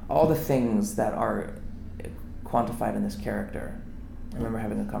wasn't all the things that are quantified in this character. I remember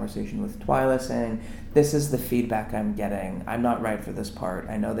having a conversation with Twyla saying, this is the feedback I'm getting. I'm not right for this part.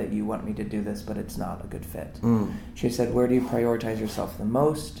 I know that you want me to do this, but it's not a good fit. She said, where do you prioritize yourself the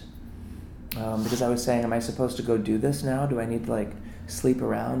most? Because I was saying, am I supposed to go do this now? Do I need to like sleep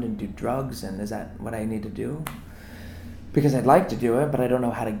around and do drugs? And is that what I need to do? Because I'd like to do it, but I don't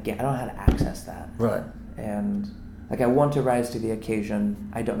know how to access that. Right. And like I want to rise to the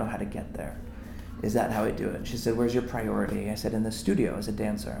occasion. I don't know how to get there. Is that how I do it? She said, where's your priority? I said, in the studio as a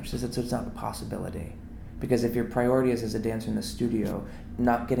dancer. She said, so it's not a possibility. Because if your priority is as a dancer in the studio,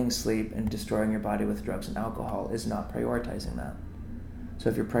 not getting sleep and destroying your body with drugs and alcohol is not prioritizing that. So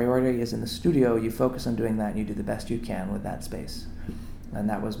if your priority is in the studio, you focus on doing that and you do the best you can with that space. And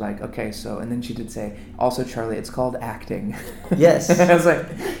that was like, okay, so, and then she did say, also, Charlie, it's called acting. Yes. I was like,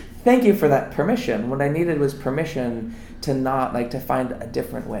 thank you for that permission. What I needed was permission to not, like, to find a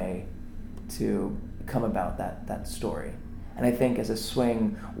different way to come about that story. And I think as a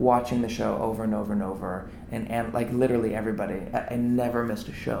swing, watching the show over and over and over, and like literally everybody, I never missed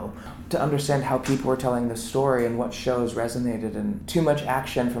a show, to understand how people were telling the story and what shows resonated, and too much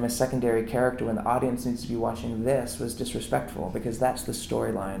action from a secondary character when the audience needs to be watching this was disrespectful, because that's the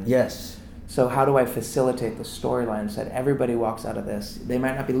storyline. Yes. So how do I facilitate the storyline so that everybody walks out of this? They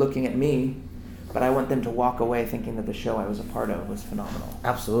might not be looking at me, but I want them to walk away thinking that the show I was a part of was phenomenal.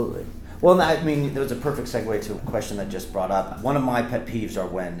 Absolutely. Well, I mean, there was a perfect segue to a question that just brought up. One of my pet peeves are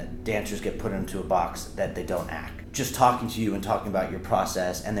when dancers get put into a box that they don't act. Just talking to you and talking about your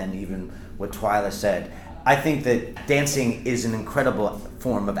process, and then even what Twyla said. I think that dancing is an incredible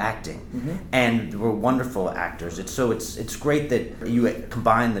form of acting, and we're wonderful actors. It's great that you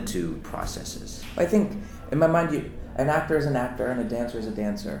combine the two processes. I think, in my mind, an actor is an actor and a dancer is a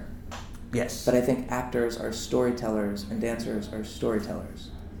dancer. Yes. But I think actors are storytellers and dancers are storytellers.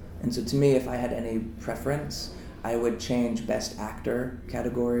 And so to me, if I had any preference, I would change best actor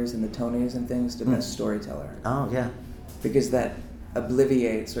categories in the Tonys and things to best storyteller. Oh, yeah. Because that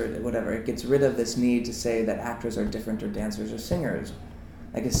obliviates, or whatever, it gets rid of this need to say that actors are different or dancers or singers.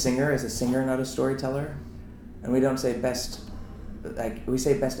 Like a singer is a singer, not a storyteller. And we don't say we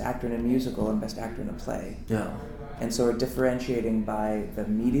say best actor in a musical and best actor in a play. Yeah. And so we're differentiating by the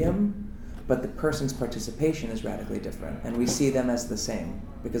medium, but the person's participation is radically different. And we see them as the same,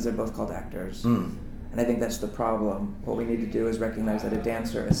 because they're both called actors. And I think that's the problem. What we need to do is recognize that a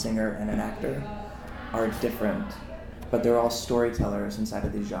dancer, a singer, and an actor are different, but they're all storytellers inside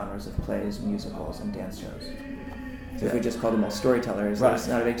of these genres of plays, musicals, and dance shows. So if we just called them all storytellers, Right. it's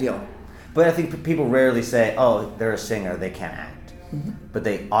not a big deal. But I think people rarely say, "Oh, they're a singer, they can't act," but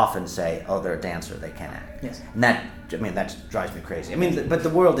they often say, "Oh, they're a dancer, they can't act." Yes. And that drives me crazy. I mean, but the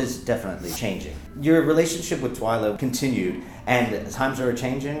world is definitely changing. Your relationship with Twyla continued, and Times Are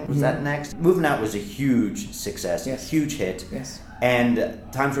Changing, was that next? Moving Out was a huge success, Yes. huge hit. Yes. And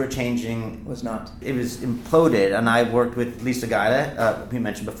Times Were Changing, Was not. it was imploded, and I worked with Lisa Gaida, we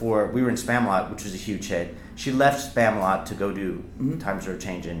mentioned before. We were in Spamalot, which was a huge hit. She left Spamalot to go do Times Were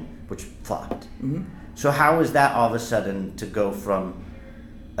Changing, which flopped. So how was that all of a sudden to go from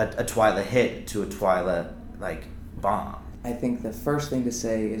a Twyla hit to a Twyla, like, bomb? I think the first thing to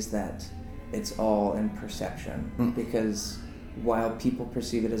say is that it's all in perception, because while people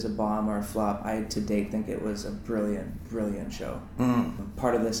perceive it as a bomb or a flop, I to date think it was a brilliant, brilliant show.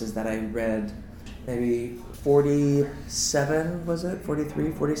 Part of this is that I read maybe 47, was it?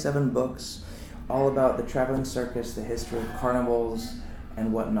 43, 47 books all about the traveling circus, the history of carnivals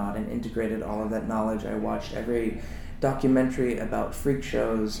and whatnot, and integrated all of that knowledge. I watched every documentary about freak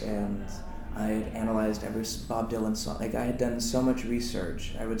shows, and I had analyzed every Bob Dylan song. Like, I had done so much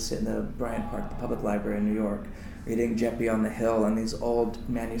research. I would sit in the Bryant Park, the public library in New York, reading Jeppy on the Hill and these old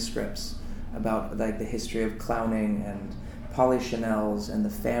manuscripts about like the history of clowning and Polychanels and the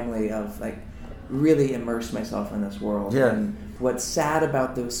family of, like, really immerse myself in this world. Yeah. And what's sad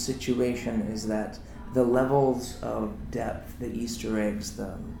about this situation is that the levels of depth, the Easter eggs,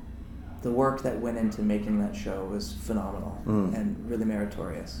 the work that went into making that show was phenomenal and really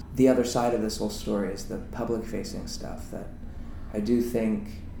meritorious. The other side of this whole story is the public-facing stuff that I do think,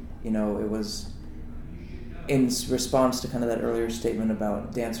 it was in response to kind of that earlier statement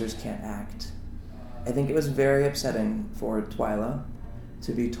about dancers can't act. I think it was very upsetting for Twyla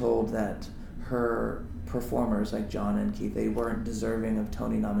to be told that her performers, like John and Keith, they weren't deserving of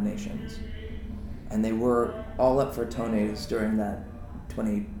Tony nominations. And they were all up for Tonys during that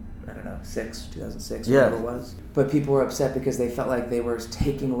 2006, whatever it was. But people were upset because they felt like they were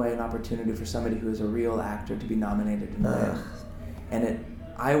taking away an opportunity for somebody who is a real actor to be nominated and win. And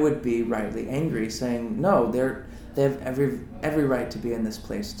I would be rightly angry, saying, no, they have every right to be in this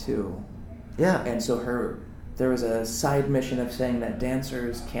place too. Yeah. And so there was a side mission of saying that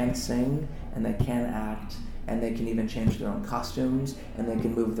dancers can sing and they can act, and they can even change their own costumes, and they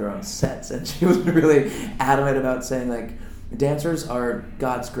can move their own sets. And she was really adamant about saying, like, dancers are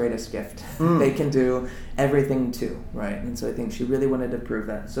God's greatest gift. They can do everything too, right? And so I think she really wanted to prove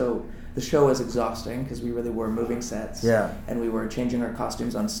that. So the show was exhausting because we really were moving sets. Yeah. And we were changing our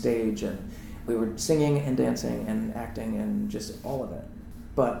costumes on stage, and we were singing and dancing and acting and just all of it.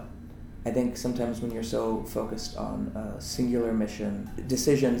 But I think sometimes when you're so focused on a singular mission,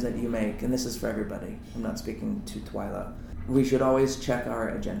 decisions that you make, and this is for everybody, I'm not speaking to Twyla, we should always check our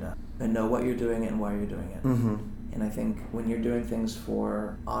agenda and know what you're doing and why you're doing it. And I think when you're doing things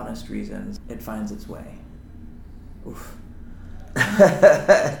for honest reasons, it finds its way. Oof.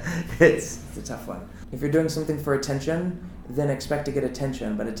 It's a tough one. If you're doing something for attention, then expect to get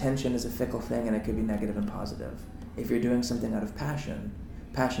attention, but attention is a fickle thing and it could be negative and positive. If you're doing something out of passion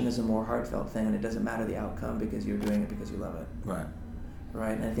is a more heartfelt thing, and it doesn't matter the outcome because you're doing it because you love it. Right?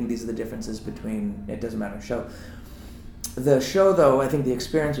 And I think these are the differences between, it doesn't matter, show. The show, though, I think the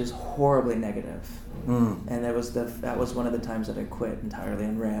experience was horribly negative. And that was one of the times that I quit entirely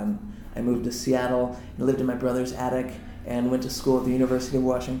and ran. I moved to Seattle and lived in my brother's attic and went to school at the University of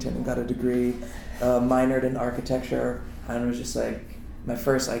Washington and got a degree, minored in architecture, and it was just like, I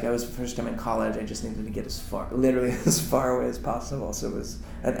was the first time in college, I just needed to get literally as far away as possible. So it was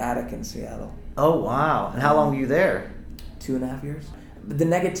an attic in Seattle. Oh, wow. And how long were you there? 2.5 years. But the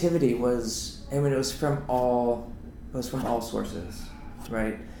negativity was, it was from all sources,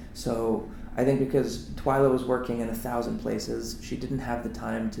 right? So I think because Twyla was working in 1,000 places, she didn't have the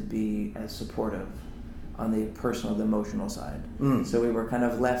time to be as supportive on the personal, the emotional side. So we were kind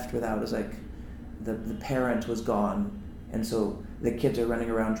of left without, it was like the parent was gone, and so the kids are running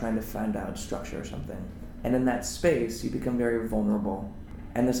around trying to find out structure or something. And in that space, you become very vulnerable.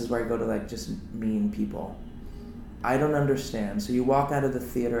 And this is where I go to, like, just mean people. I don't understand. So you walk out of the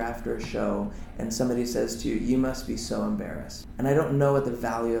theater after a show and somebody says to you, you must be so embarrassed. And I don't know what the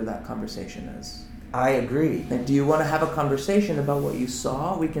value of that conversation is. I agree. Like, do you want to have a conversation about what you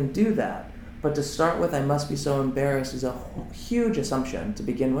saw? We can do that. But to start with, I must be so embarrassed is a huge assumption to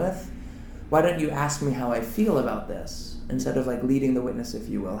begin with. Why don't you ask me how I feel about this? Instead of, like, leading the witness, if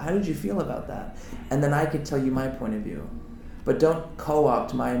you will. How did you feel about that? And then I could tell you my point of view. But don't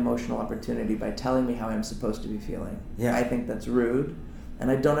co-opt my emotional opportunity by telling me how I'm supposed to be feeling. Yeah. I think that's rude, and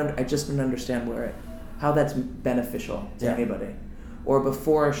I just don't understand how that's beneficial to anybody. Or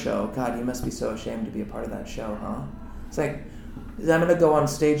before a show, God, you must be so ashamed to be a part of that show, huh? It's like, I'm going to go on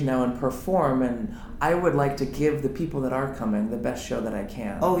stage now and perform, and I would like to give the people that are coming the best show that I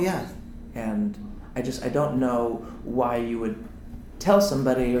can. Oh, yeah. And I don't know why you would tell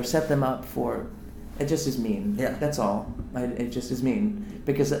somebody or set them up for, it just is mean. Yeah. That's all. It just is mean.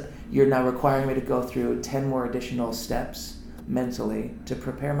 Because you're now requiring me to go through 10 more additional steps mentally to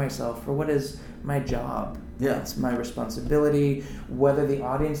prepare myself for what is my job. Yeah. It's my responsibility. Whether the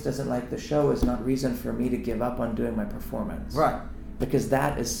audience doesn't like the show is not reason for me to give up on doing my performance. Right. Because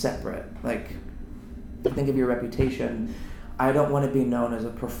that is separate. Like, think of your reputation. I don't want to be known as a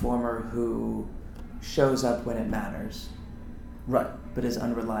performer who shows up when it matters. Right. But is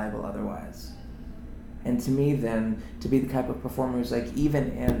unreliable otherwise. And to me then, to be the type of performer who's like,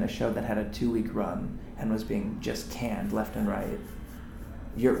 even in a show that had a 2-week run and was being just canned left and right,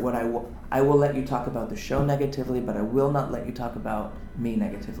 I will let you talk about the show negatively, but I will not let you talk about me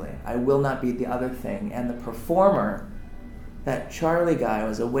negatively. I will not be the other thing. And the performer, that Charlie guy,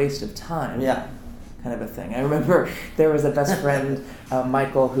 was a waste of time. Yeah. Kind of a thing. I remember there was a best friend,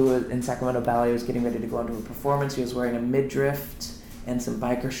 Michael, who was in Sacramento Ballet, was getting ready to go into a performance. He was wearing a midriff and some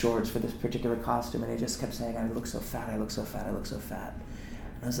biker shorts for this particular costume, and he just kept saying, I look so fat, I look so fat, I look so fat.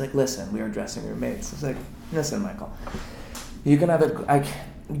 And I was like, listen, we were dressing room mates. I was like, listen, Michael, you can either,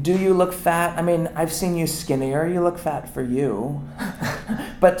 do you look fat? I mean, I've seen you skinnier, you look fat for you.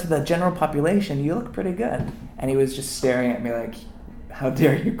 But to the general population, you look pretty good. And he was just staring at me like, how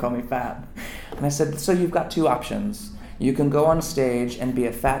dare you call me fat? And I said, so you've got 2 options. You can go on stage and be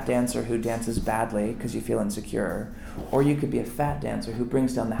a fat dancer who dances badly because you feel insecure, or you could be a fat dancer who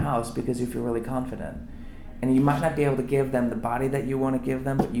brings down the house because you feel really confident. And you might not be able to give them the body that you want to give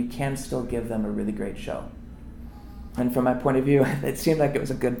them, but you can still give them a really great show. And from my point of view, it seemed like it was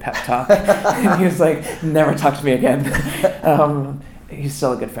a good pep talk. And he was like, never talk to me again. He's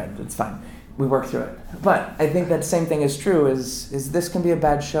still a good friend. It's fine. We work through it. But I think that same thing is true, is this can be a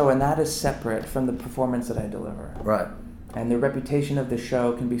bad show, and that is separate from the performance that I deliver. Right. And the reputation of the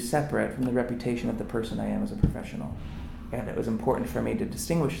show can be separate from the reputation of the person I am as a professional. And it was important for me to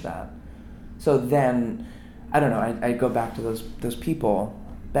distinguish that. So then, I don't know, I go back to those people,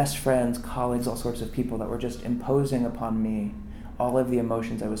 best friends, colleagues, all sorts of people that were just imposing upon me all of the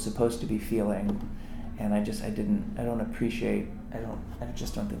emotions I was supposed to be feeling. And I just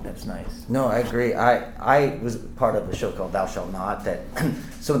don't think that's nice. No, I agree. I was part of a show called Thou Shalt Not that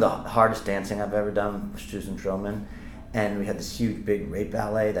some of the hardest dancing I've ever done was Susan Stroman. And we had this huge, big rape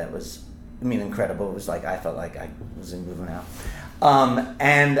ballet that was, incredible. It was like, I felt like I was in Moving Out.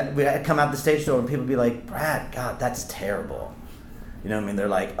 And I'd come out the stage door and people would be like, Brad, God, that's terrible. You know what I mean? They're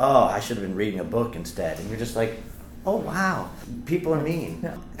like, oh, I should have been reading a book instead. And you're just like, oh, wow, people are mean.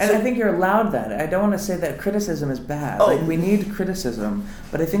 Yeah. And I think you're allowed that. I don't want to say that criticism is bad. Oh. Like, we need criticism,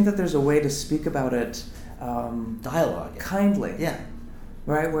 but I think that there's a way to speak about it Dialogue. kindly. Yeah.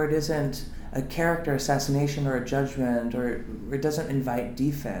 Right? Where it isn't a character assassination or a judgment, or it doesn't invite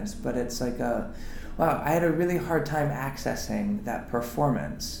defense, but it's like wow, I had a really hard time accessing that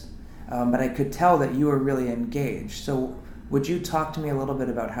performance, but I could tell that you were really engaged. So would you talk to me a little bit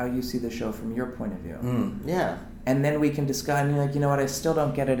about how you see the show from your point of view? Yeah. And then we can discuss, and you're like, you know what, I still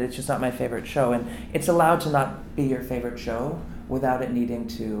don't get it, it's just not my favorite show. And it's allowed to not be your favorite show without it needing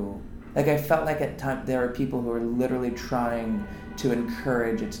to, like, I felt like at times there are people who are literally trying to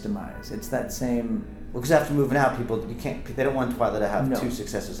encourage its demise. It's that same... Well, because after Moving Out, they don't want Twilight to have 2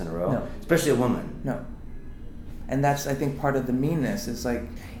 successes in a row. No. Especially a woman. No. And that's, I think, part of the meanness. It's like,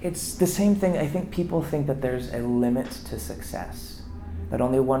 it's the same thing. I think people think that there's a limit to success, that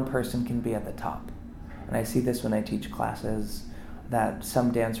only one person can be at the top. And I see this when I teach classes, that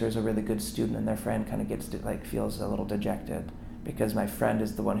some dancer is a really good student and their friend kind of feels a little dejected because my friend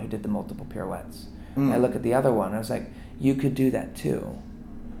is the one who did the multiple pirouettes. I look at the other one and I was like, you could do that too.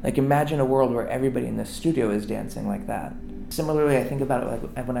 Like, imagine a world where everybody in the studio is dancing like that. Similarly, I think about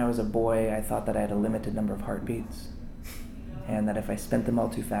it like when I was a boy, I thought that I had a limited number of heartbeats and that if I spent them all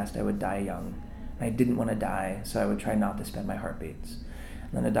too fast, I would die young. And I didn't want to die, so I would try not to spend my heartbeats.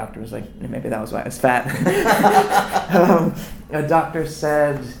 And then a doctor was like, maybe that was why I was fat. A doctor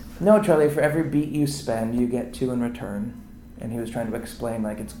said, no, Charlie, for every beat you spend, you get 2 in return. And he was trying to explain,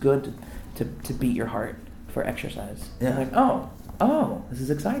 like, it's good to beat your heart for exercise. Yeah. Like, oh, this is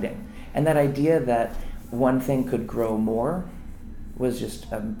exciting. And that idea that one thing could grow more was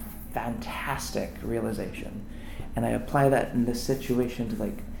just a fantastic realization. And I apply that in this situation to,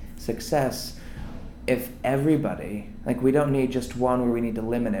 like, success. If everybody, like, we don't need just one where we need to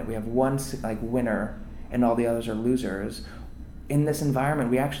limit it. We have one, like, winner and all the others are losers. In this environment,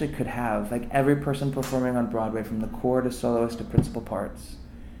 we actually could have, like, every person performing on Broadway, from the core to soloist to principal parts,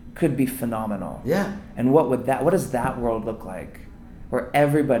 could be phenomenal. Yeah. And what does that world look like? Where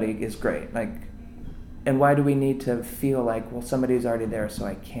everybody is great. Like, and why do we need to feel like, well, somebody's already there, so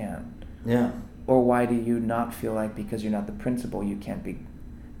I can't? Yeah. Or why do you not feel like because you're not the principal, you can't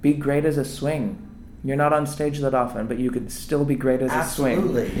be great as a swing? You're not on stage that often, but you could still be great as a swing.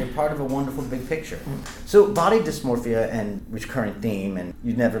 Absolutely. You're part of a wonderful big picture. So body dysmorphia and recurring theme, and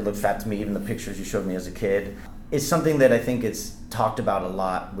you never looked fat to me, even the pictures you showed me as a kid, is something that I think is talked about a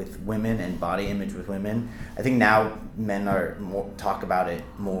lot with women and body image with women. I think now men are talk about it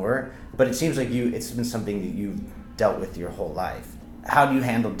more, but it seems like it's been something that you've dealt with your whole life. How do you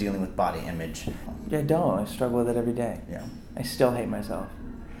handle dealing with body image? I don't. I struggle with it every day. Yeah. I still hate myself.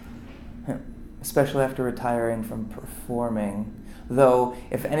 Especially after retiring from performing. Though,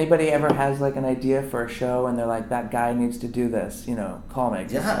 if anybody ever has like an idea for a show and they're like, that guy needs to do this, call me.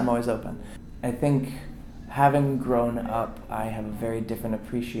 'Cause I'm always open. I think having grown up, I have a very different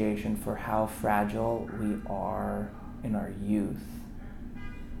appreciation for how fragile we are in our youth.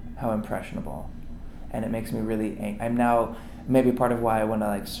 How impressionable. And it makes me really I'm now maybe part of why I want to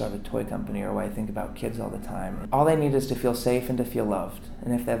like start a toy company, or why I think about kids all the time. All they need is to feel safe and to feel loved.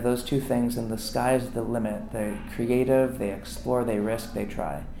 And if they have those two things, then the sky's the limit. They're creative, they explore, they risk, they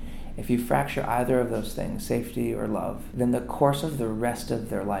try. If you fracture either of those things, safety or love, then the course of the rest of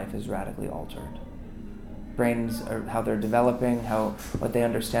their life is radically altered. Brains are how they're developing, what they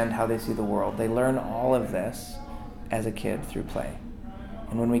understand, how they see the world. They learn all of this as a kid through play.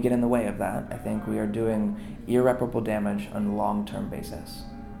 And when we get in the way of that, I think we are doing irreparable damage on a long-term basis.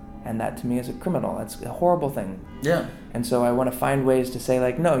 And that to me is a criminal. That's a horrible thing. Yeah. And so I want to find ways to say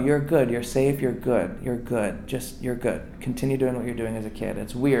like, no, you're good, you're safe, you're good. You're good. Continue doing what you're doing as a kid.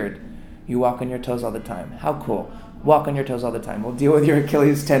 It's weird. You walk on your toes all the time. How cool. Walk on your toes all the time. We'll deal with your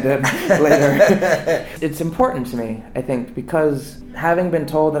Achilles tendon later. It's important to me, I think, because having been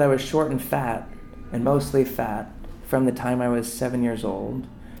told that I was short and fat, and mostly fat, from the time I was 7 years old,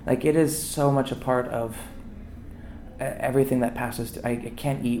 like it is so much a part of everything that passes. I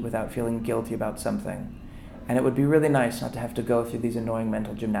can't eat without feeling guilty about something. And it would be really nice not to have to go through these annoying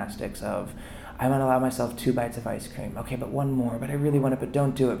mental gymnastics of, I want to allow myself 2 bites of ice cream. Okay, but one more, but I really want it, but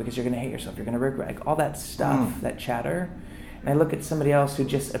don't do it because you're going to hate yourself. You're going to regret, like all that stuff, that chatter. And I look at somebody else who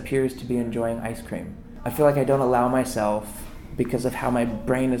just appears to be enjoying ice cream. I feel like I don't allow myself, because of how my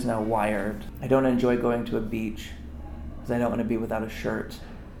brain is now wired. I don't enjoy going to a beach because I don't want to be without a shirt.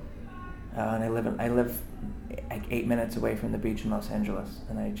 And I live like 8 minutes away from the beach in Los Angeles,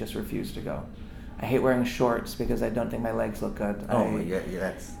 and I just refuse to go. I hate wearing shorts because I don't think my legs look good. Yeah,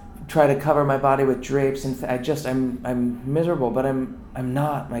 that's... Try to cover my body with drapes, and I'm miserable, but I'm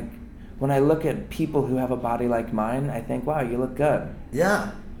not. Like, when I look at people who have a body like mine, I think, wow, you look good.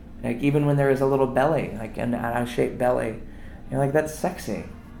 Yeah. Like, even when there is a little belly, like an out-of-shape belly, you're like, that's sexy.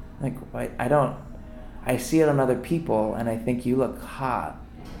 Like, I see it on other people, and I think you look hot.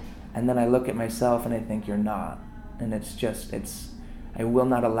 And then I look at myself, and I think you're not. And I will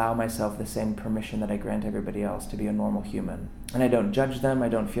not allow myself the same permission that I grant everybody else to be a normal human. And I don't judge them. I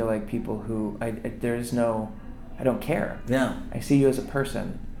don't feel like people who, I don't care. Yeah. I see you as a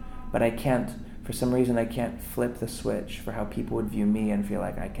person, but for some reason I can't flip the switch for how people would view me and feel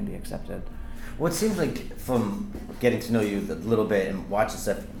like I can be accepted. Well, it seems like from getting to know you a little bit and watching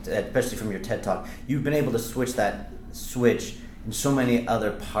stuff, especially from your TED Talk, you've been able to switch in so many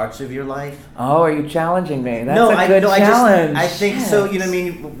other parts of your life. Oh, are you challenging me? That's a good challenge. I think so. You know what I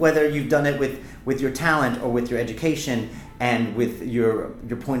mean? Whether you've done it with your talent or with your education and with your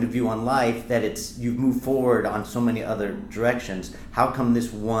point of view on life, that you've moved forward on so many other directions. How come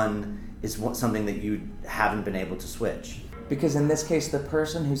this one is something that you haven't been able to switch? Because in this case, the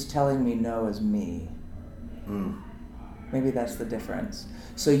person who's telling me no is me. Maybe that's the difference.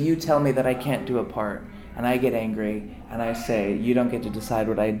 So you tell me that I can't do a part, and I get angry, and I say, you don't get to decide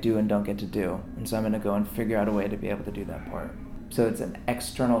what I do and don't get to do. And so I'm going to go and figure out a way to be able to do that part. So it's an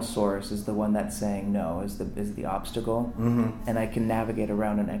external source is the one that's saying no, is the obstacle. Mm-hmm. And I can navigate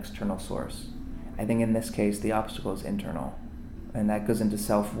around an external source. I think in this case, the obstacle is internal. And that goes into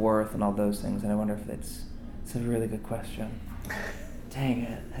self-worth and all those things. And I wonder if it's a really good question. Dang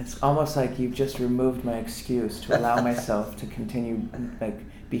it. It's almost like you've just removed my excuse to allow myself to continue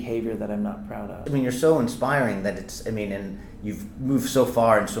behavior that I'm not proud of. I mean, you're so inspiring that and you've moved so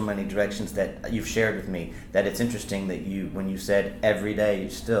far in so many directions that you've shared with me that it's interesting that when you said every day,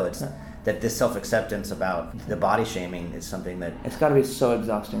 that this self-acceptance about the body shaming is something that... It's got to be so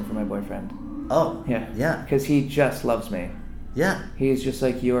exhausting for my boyfriend. Oh. Yeah. Yeah. Because he just loves me. Yeah. He's just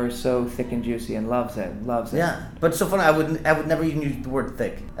like, you're so thick and juicy, and loves it. Yeah, but it's so funny. I would never even use the word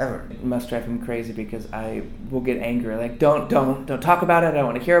thick ever. It must drive him crazy because I will get angry. Like, don't talk about it. I don't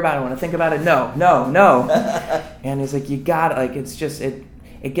want to hear about it. I want to think about it. No. And he's like, you got it. Like, it's just it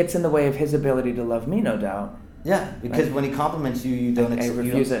gets in the way of his ability to love me, no doubt. Yeah, because when he compliments you, you don't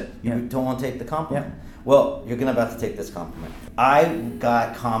refuse it. You don't want to take the compliment. Yeah. Well, you're gonna about to take this compliment. I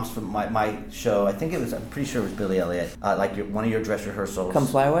got comps from my show. I'm pretty sure it was Billy Elliot. Like one of your dress rehearsals. Come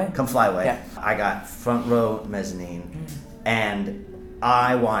Fly Away. Come Fly Away. Yeah. I got front row mezzanine, and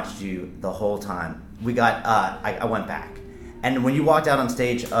I watched you the whole time. I went back, and when you walked out on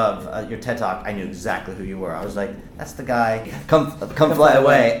stage of your TED Talk, I knew exactly who you were. I was like, that's the guy. Come Fly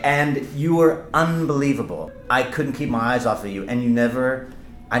Away. And you were unbelievable. I couldn't keep my eyes off of you, and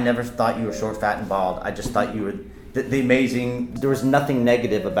I never thought you were short, fat, and bald. I just thought you were the amazing. There was nothing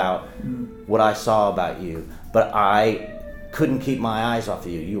negative about what I saw about you, but I couldn't keep my eyes off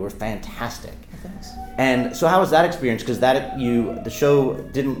of you. You were fantastic. Thanks. And so, how was that experience? Because the show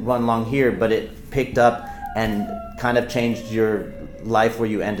didn't run long here, but it picked up and kind of changed your life where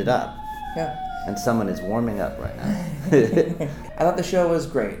you ended up. Yeah. And someone is warming up right now. I thought the show was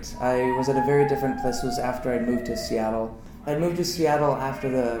great. I was at a very different place. It was after I'd moved to Seattle. I'd moved to Seattle after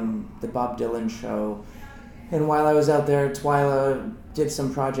the Bob Dylan show, and while I was out there, Twyla did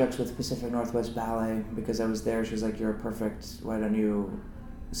some projects with Pacific Northwest Ballet because I was there. She was like, "You're perfect. Why don't you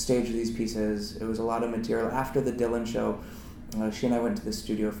stage these pieces?" It was a lot of material. After the Dylan show, she and I went to the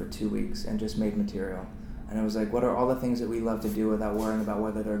studio for 2 weeks and just made material. And I was like, what are all the things that we love to do without worrying about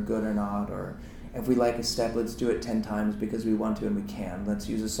whether they're good or not? Or if we like a step, let's do it 10 times because we want to and we can. Let's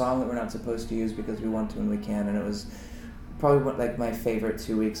use a song that we're not supposed to use because we want to and we can. And it was probably like my favorite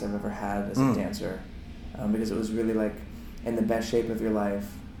 2 weeks I've ever had as a dancer, because it was really like in the best shape of your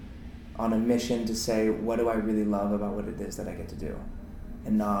life, on a mission to say, what do I really love about what it is that I get to do,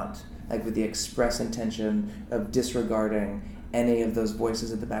 and not like with the express intention of disregarding any of those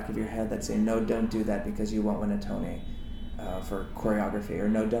voices at the back of your head that say, no, don't do that because you won't win a Tony for choreography, or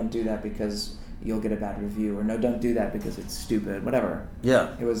no, don't do that because you'll get a bad review, or no, don't do that because it's stupid, whatever.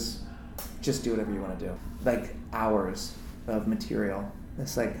 Yeah. It was just do whatever you want to do. Like hours of material.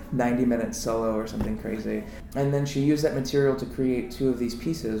 It's like 90 minutes solo or something crazy. And then she used that material to create 2 of these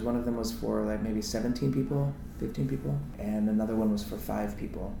pieces. One of them was for like maybe 17 people, 15 people, and another one was for 5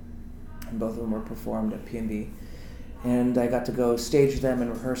 people. And both of them were performed at P&B. And I got to go stage them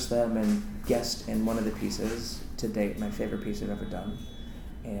and rehearse them and guest in one of the pieces, to date my favorite piece I've ever done.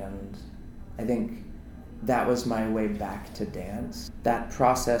 And I think that was my way back to dance. That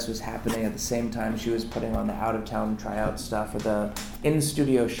process was happening at the same time she was putting on the out-of-town tryout stuff, or the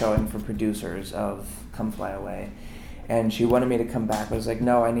in-studio showing for producers of Come Fly Away. And she wanted me to come back. I was like,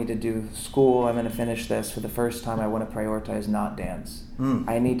 no, I need to do school. I'm going to finish this. For the first time, I want to prioritize not dance.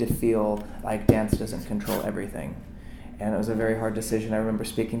 I need to feel like dance doesn't control everything. And it was a very hard decision. I remember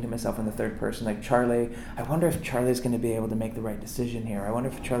speaking to myself in the third person, like, Charlie, I wonder if Charlie's going to be able to make the right decision here. I wonder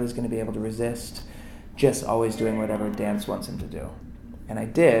if Charlie's going to be able to resist just always doing whatever dance wants him to do. And I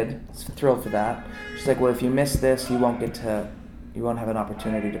did. I was thrilled for that. She's like, well, if you miss this, you won't have an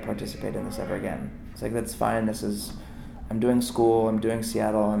opportunity to participate in this ever again. It's like, that's fine. I'm doing school, I'm doing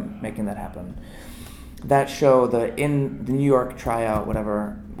Seattle, I'm making that happen. That show, the New York tryout,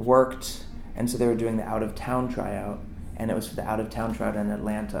 whatever, worked, and so they were doing the out-of-town tryout, and it was for the out-of-town tryout in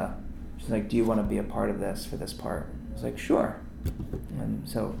Atlanta. She's like, do you want to be a part of this for this part? I was like, sure. And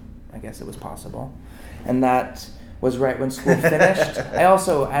so I guess it was possible. And that was right when school finished.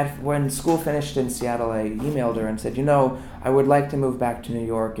 When school finished in Seattle, I emailed her and said, I would like to move back to New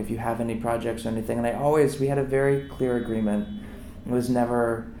York if you have any projects or anything. And we had a very clear agreement. It was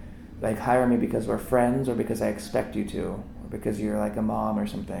never like, hire me because we're friends or because I expect you to, or because you're like a mom or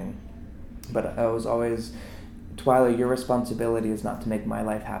something. But I was always, Twyla, your responsibility is not to make my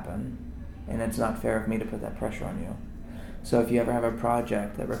life happen. And it's not fair of me to put that pressure on you. So if you ever have a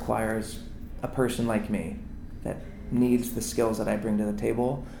project that requires a person like me, that needs the skills that I bring to the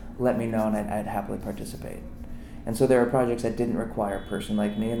table, let me know and I'd happily participate. And so there are projects that didn't require a person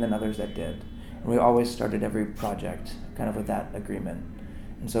like me, and then others that did. And we always started every project kind of with that agreement.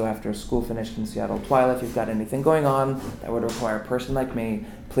 And so after school finished in Seattle, Twyla, if you've got anything going on that would require a person like me,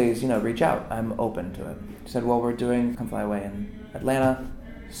 please, reach out. I'm open to it. She said, well, we're doing Come Fly Away in Atlanta.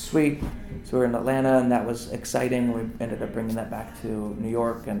 Sweet. So we were in Atlanta, and that was exciting. We ended up bringing that back to New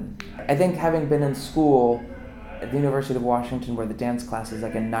York. And I think having been in school at the University of Washington, where the dance class is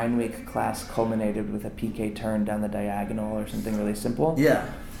like a 9-week class culminated with a PK turn down the diagonal or something really simple. Yeah.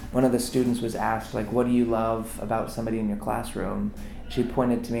 One of the students was asked, like, what do you love about somebody in your classroom? she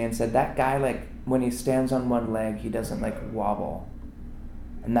pointed to me and said, that guy, like, when he stands on one leg, he doesn't, like, wobble.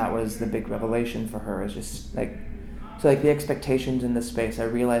 And that was the big revelation for her, is just, like, so, like, the expectations in the space, I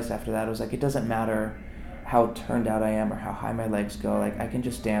realized after that, it was like, it doesn't matter how turned out I am or how high my legs go, like, I can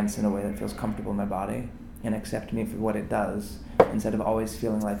just dance in a way that feels comfortable in my body and accept me for what it does, instead of always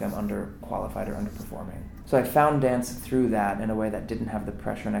feeling like I'm underqualified or underperforming. So I found dance through that in a way that didn't have the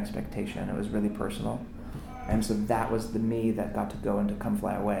pressure and expectation. It was really personal. And so that was the me that got to go into Come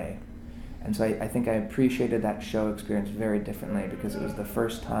Fly Away. And so I think I appreciated that show experience very differently, because it was the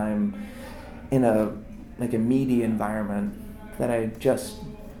first time in a media environment that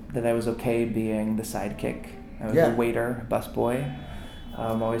I was okay being the sidekick. I was a waiter, a busboy,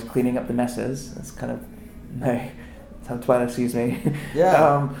 always cleaning up the messes. That's kind of how Twyla sees me.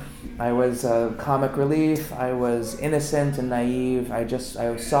 Yeah. I was comic relief. I was innocent and naive. I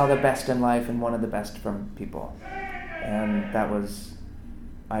saw the best in life and wanted the best from people, and I was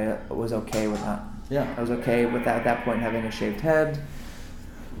okay with that. Yeah. I was okay with that at that point, having a shaved head.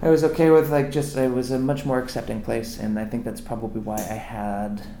 I was okay with it was a much more accepting place, and I think that's probably why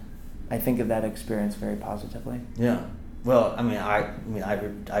I think of that experience very positively. Yeah. Well,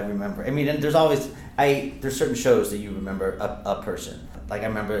 I remember. And there's certain shows that you remember a person. Like I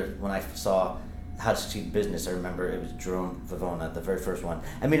remember when I saw How to Succeed Business. I remember it was Jerome Vivona, the very first one.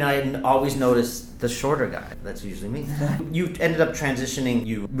 I always noticed the shorter guy. That's usually me. You ended up transitioning.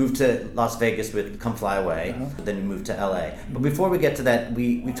 You moved to Las Vegas with Come Fly Away. Uh-huh. Then you moved to LA. But before we get to that,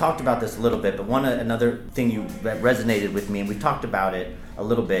 we talked about this a little bit. But another thing that resonated with me, and we talked about it a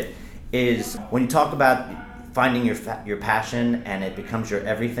little bit, is when you talk about finding your passion and it becomes your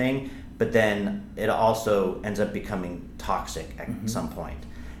everything, but then it also ends up becoming toxic at some point.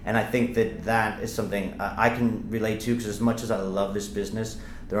 And I think that is something I can relate to, because as much as I love this business,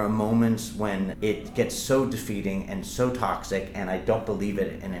 there are moments when it gets so defeating and so toxic, and I don't believe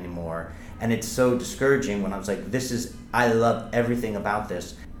it in anymore. And it's so discouraging when I was like, I love everything about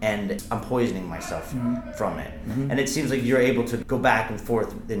this, and I'm poisoning myself from it. And it seems like you're able to go back and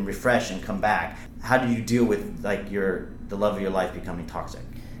forth and refresh and come back. How do you deal with the love of your life becoming toxic?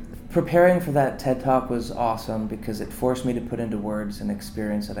 Preparing for that TED Talk was awesome, because it forced me to put into words an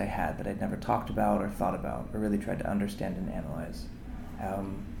experience that I had that I'd never talked about or thought about or really tried to understand and analyze.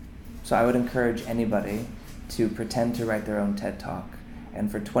 So I would encourage anybody to pretend to write their own TED Talk.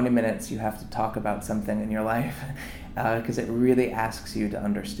 And for 20 minutes, you have to talk about something in your life, because it really asks you to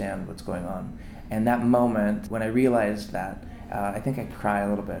understand what's going on. And that moment, when I realized that, I think I cry a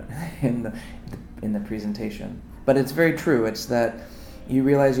little bit in the presentation. But it's very true. It's that you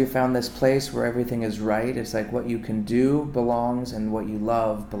realize you found this place where everything is right. It's like what you can do belongs and what you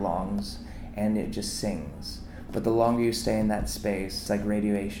love belongs, and it just sings. But the longer you stay in that space, it's like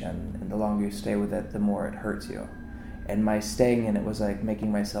radiation, and the longer you stay with it, the more it hurts you. And my staying in it was like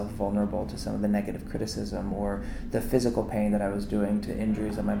making myself vulnerable to some of the negative criticism, or the physical pain that I was doing to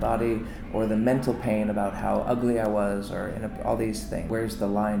injuries on my body, or the mental pain about how ugly I was, or all these things. Where's the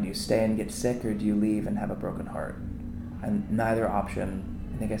line? Do you stay and get sick, or do you leave and have a broken heart? And neither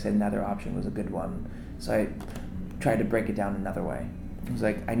option, I think I said neither option was a good one. So I tried to break it down another way. It was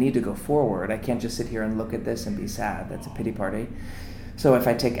like, I need to go forward. I can't just sit here and look at this and be sad. That's a pity party. So if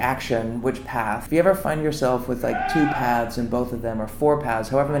I take action, which path? If you ever find yourself with like 2 paths and both of them, or 4 paths,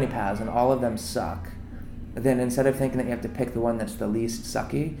 however many paths, and all of them suck, then instead of thinking that you have to pick the one that's the least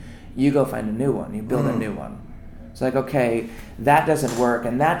sucky, you go find a new one. You build a new one. It's like, okay, that doesn't work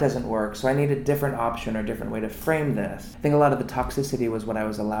and that doesn't work, so I need a different option or a different way to frame this. I think a lot of the toxicity was what I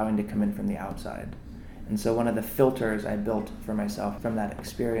was allowing to come in from the outside. And so one of the filters I built for myself from that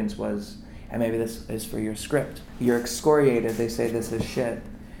experience was, and maybe this is for your script, you're excoriated, they say this is shit,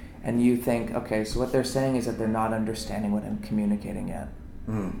 and you think, okay, so what they're saying is that they're not understanding what I'm communicating yet.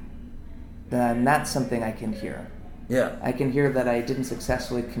 Then that's something I can hear. Yeah. I can hear that I didn't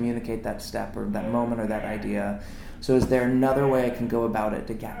successfully communicate that step or that moment or that idea. So is there another way I can go about it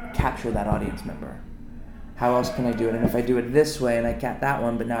to capture that audience member? How else can I do it? And if I do it this way and I get that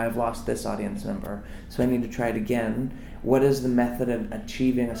one, but now I've lost this audience member, so I need to try it again. What is the method of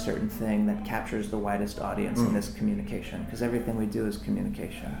achieving a certain thing that captures the widest audience in this communication? Because everything we do is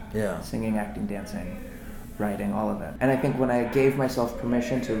communication. Yeah. Singing, acting, dancing, writing, all of it. And I think when I gave myself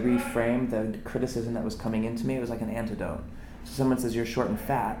permission to reframe the criticism that was coming into me, it was like an antidote. So someone says, you're short and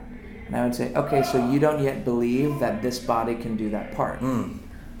fat. And I would say, okay, so you don't yet believe that this body can do that part.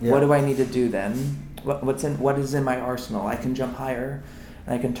 Yeah. What do I need to do then? What is in my arsenal? I can jump higher,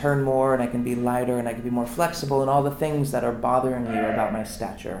 and I can turn more, and I can be lighter, and I can be more flexible, and all the things that are bothering you about my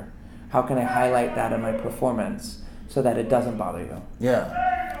stature. How can I highlight that in my performance so that it doesn't bother you?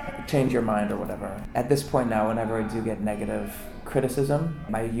 Yeah. change your mind or whatever. At this point now, whenever I do get negative criticism,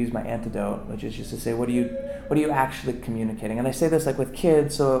 I use my antidote, which is just to say, what are you actually communicating? And I say this like with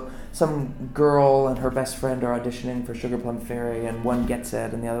kids, so some girl and her best friend are auditioning for Sugar Plum Fairy, and one gets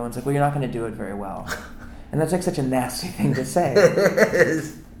it, and the other one's like, well, you're not going to do it very well. And that's like such a nasty thing to say.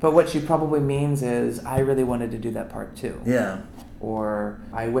 But what she probably means is, I really wanted to do that part too. Yeah. Or,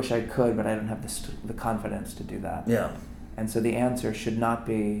 I wish I could, but I don't have the confidence to do that. Yeah. And so the answer should not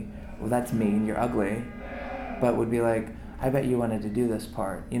be, well, that's mean, you're ugly, but would be like, I bet you wanted to do this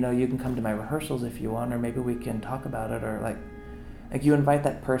part. You know, you can come to my rehearsals if you want, or maybe we can talk about it, or like you invite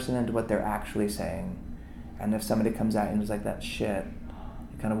that person into what they're actually saying. And if somebody comes at you and is like, that's shit,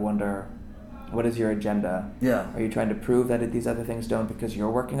 you kind of wonder, what is your agenda? Yeah. Are you trying to prove that these other things don't because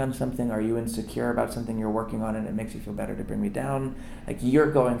you're working on something? Are you insecure about something you're working on and it makes you feel better to bring me down? Like, you're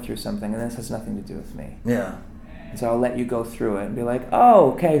going through something and this has nothing to do with me. Yeah. And so I'll let you go through it and be like,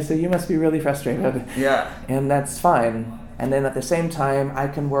 oh, okay, so you must be really frustrated. Yeah. And that's fine. And then at the same time, I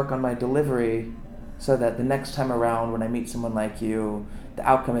can work on my delivery so that the next time around when I meet someone like you, the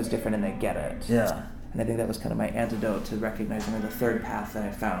outcome is different and they get it. Yeah. And I think that was kind of my antidote to recognizing the third path that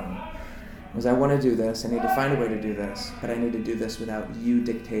I found. Was I want to do this, I need to find a way to do this, but I need to do this without you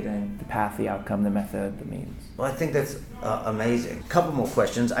dictating the path, the outcome, the method, the means. Well, I think that's amazing. A couple more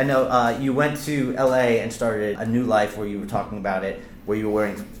questions. I know you went to LA and started a new life where you were talking about it, where you were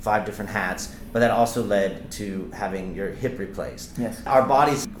wearing 5 different hats, but that also led to having your hip replaced. Yes. Our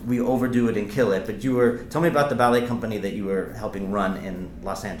bodies, we overdo it and kill it, but tell me about the ballet company that you were helping run in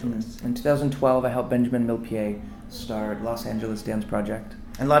Los Angeles. In 2012, I helped Benjamin Millepied start Los Angeles Dance Project.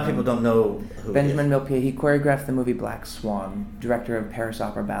 And a lot of people don't know who Benjamin he is. Millepied, he choreographed the movie Black Swan, director of Paris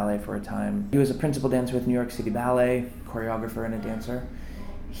Opera Ballet for a time. He was a principal dancer with New York City Ballet, choreographer and a dancer.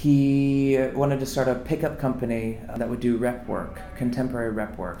 He wanted to start a pickup company that would do rep work, contemporary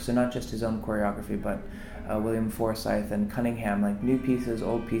rep work. So not just his own choreography, but William Forsythe and Cunningham, like new pieces,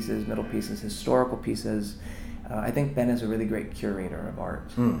 old pieces, middle pieces, historical pieces. I think Ben is a really great curator of art.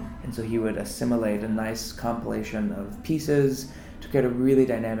 And so he would assimilate a nice compilation of pieces to create a really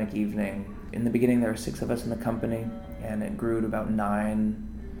dynamic evening. In the beginning, there were 6 of us in the company, and it grew to about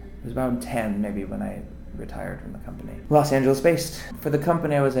 9. It was about 10 maybe when I retired from the company. Los Angeles based. For the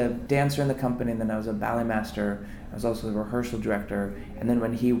company, I was a dancer in the company, and then I was a ballet master. I was also the rehearsal director. And then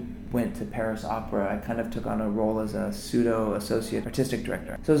when he went to Paris Opera, I kind of took on a role as a pseudo associate artistic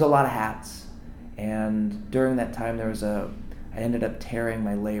director. So there's a lot of hats. And during that time, I ended up tearing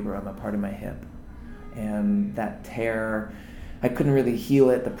my labrum, a part of my hip. And that tear, I couldn't really heal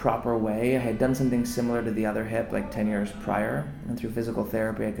it the proper way. I had done something similar to the other hip like 10 years prior, and through physical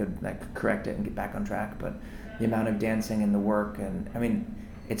therapy I could correct it and get back on track, but the amount of dancing and the work, and I mean,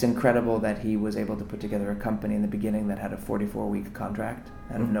 it's incredible that he was able to put together a company in the beginning that had a 44-week contract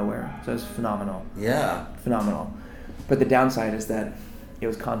out of nowhere. So it was phenomenal. Yeah. Phenomenal. But the downside is that it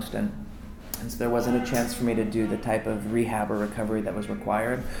was constant, and so there wasn't a chance for me to do the type of rehab or recovery that was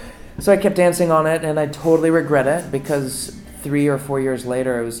required. So I kept dancing on it, and I totally regret it because 3 or 4 years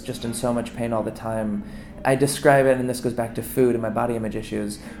later, I was just in so much pain all the time. I describe it, and this goes back to food and my body image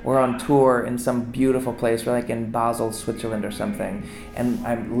issues. We're on tour in some beautiful place. We're like in Basel, Switzerland or something, and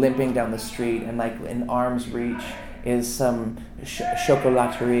I'm limping down the street, and like in arm's reach is some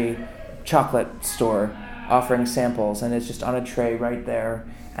chocolaterie chocolate store offering samples, and it's just on a tray right there.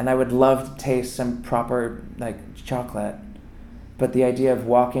 And I would love to taste some proper chocolate. But the idea of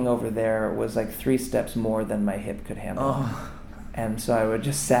walking over there was 3 steps more than my hip could handle. Oh. And so I would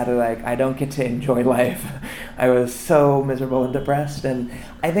just sadly I don't get to enjoy life. I was so miserable and depressed. And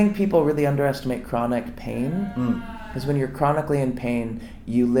I think people really underestimate chronic pain. Because when you're chronically in pain,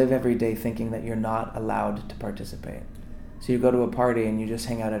 you live every day thinking that you're not allowed to participate. So you go to a party and you just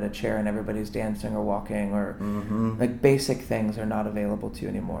hang out at a chair and everybody's dancing or walking or basic things are not available to you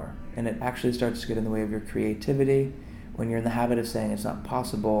anymore. And it actually starts to get in the way of your creativity. When you're in the habit of saying it's not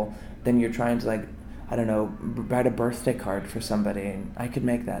possible, then you're trying to write a birthday card for somebody. And I could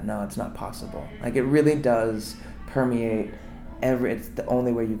make that. No, it's not possible. It really does permeate it's the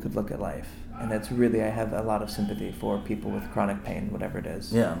only way you could look at life. And that's really, I have a lot of sympathy for people with chronic pain, whatever it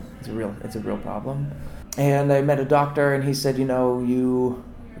is. Yeah. It's a real problem. And I met a doctor and he said, you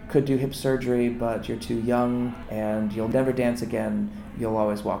could do hip surgery, but you're too young and you'll never dance again. You'll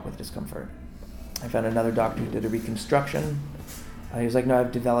always walk with discomfort. I found another doctor who did a reconstruction. He was like, no,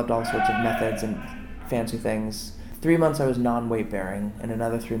 I've developed all sorts of methods and fancy things. 3 months I was non-weight bearing, and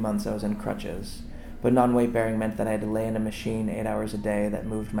another 3 months I was in crutches. But non-weight bearing meant that I had to lay in a machine 8 hours a day that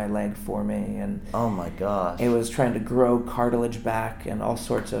moved my leg for me, and Oh my gosh. it was trying to grow cartilage back and all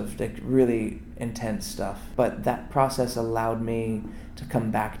sorts of like really intense stuff. But that process allowed me to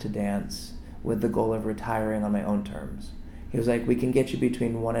come back to dance with the goal of retiring on my own terms. He was like, we can get you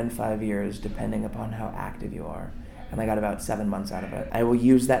between 1 and 5 years depending upon how active you are. And I got about 7 months out of it. I will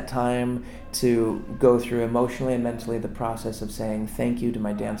use that time to go through emotionally and mentally the process of saying thank you to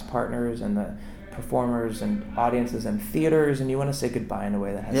my dance partners and the performers and audiences and theaters, and you want to say goodbye in a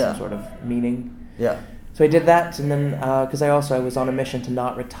way that has some sort of meaning. Yeah. So I did that, and then because I was on a mission to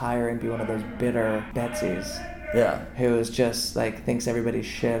not retire and be one of those bitter Betsies. Yeah. Who is just like thinks everybody's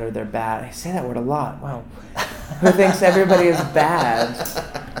shit or they're bad. I say that word a lot. Wow. Who thinks everybody is bad.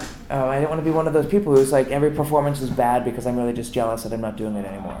 I don't want to be one of those people who's like every performance is bad because I'm really just jealous that I'm not doing it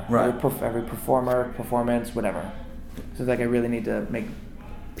anymore. Right. Every performance, whatever. So it's like I really need to make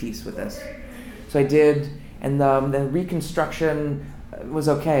peace with this. So I did, and the reconstruction was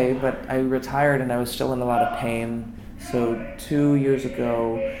okay, but I retired and I was still in a lot of pain. So 2 years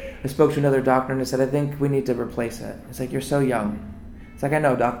ago, I spoke to another doctor and I said, I think we need to replace it. It's like, you're so young. It's like, I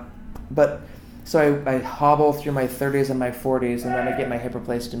know, doc. But so I hobble through my 30s and my 40s, and then I get my hip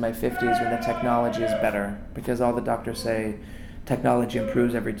replaced in my 50s when the technology is better, because all the doctors say technology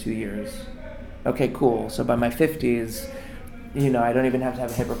improves every 2 years. Okay, cool. So by my 50s, I don't even have to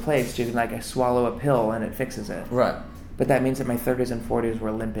have a hip replaced. You can I swallow a pill and it fixes it. Right. But that means that my 30s and 40s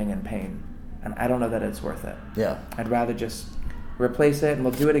were limping in pain. And I don't know that it's worth it. Yeah. I'd rather just replace it, and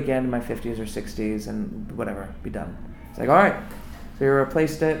we'll do it again in my 50s or 60s and whatever, be done. It's like, all right. So we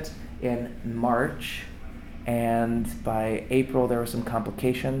replaced it in March, and by April there were some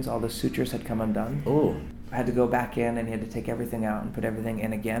complications. All the sutures had come undone. Ooh. I had to go back in, and he had to take everything out and put everything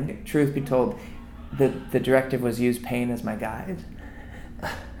in again. Truth be told, the directive was use pain as my guide.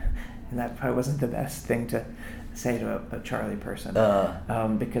 And that probably wasn't the best thing to say to a Charlie person.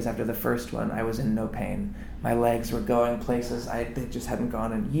 Because after the first one, I was in no pain. My legs were going places they just hadn't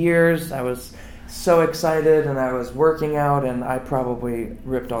gone in years. I was so excited, and I was working out, and I probably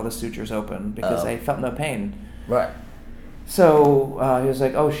ripped all the sutures open because I felt no pain. Right. So he was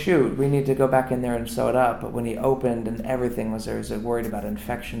like, oh shoot, we need to go back in there and sew it up. But when he opened and everything was there, he was worried about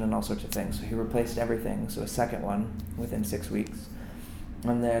infection and all sorts of things. So he replaced everything. So a second one within 6 weeks.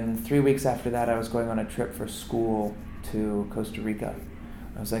 And then 3 weeks after that, I was going on a trip for school to Costa Rica.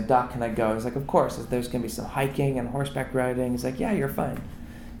 I was like, Doc, can I go? I was like, of course. There's going to be some hiking and horseback riding. He's like, yeah, you're fine.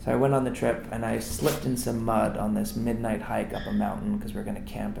 So I went on the trip, and I slipped in some mud on this midnight hike up a mountain because we were going to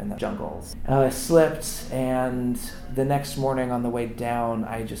camp in the jungles. I slipped, and the next morning on the way down,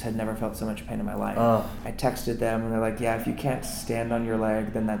 I just had never felt so much pain in my life. I texted them, and they're like, yeah, if you can't stand on your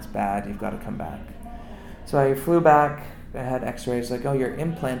leg, then that's bad. You've got to come back. So I flew back. I had x-rays, like, oh, your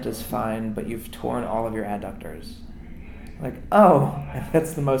implant is fine, but you've torn all of your adductors. Like, oh,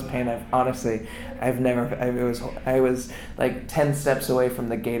 that's the most pain I was like 10 steps away from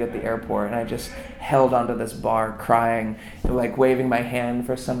the gate at the airport, and I just held onto this bar crying, like waving my hand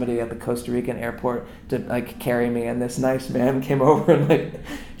for somebody at the Costa Rican airport to like carry me, and this nice man came over and like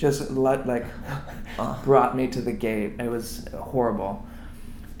just brought me to the gate. It was horrible.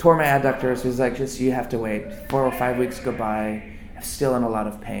 Tore my adductors. He was like, you have to wait. 4 or 5 weeks go by. I'm still in a lot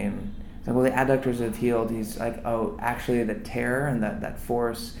of pain. Like, well, the adductors have healed. He's like, oh, actually the tear and that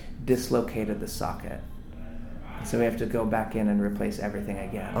force dislocated the socket. So we have to go back in and replace everything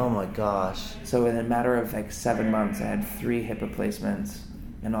again. Oh my gosh. So in a matter of like 7 months, I had 3 hip replacements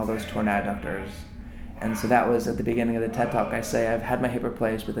and all those torn adductors. And so that was at the beginning of the TED Talk. I say I've had my hip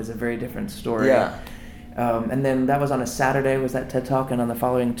replaced, but there's a very different story. Yeah. And then that was on a Saturday, was that TED Talk, and on the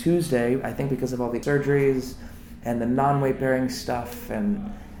following Tuesday, I think because of all the surgeries and the non-weight bearing stuff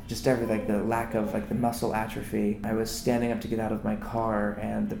and just everything, like the lack of like the muscle atrophy, I was standing up to get out of my car,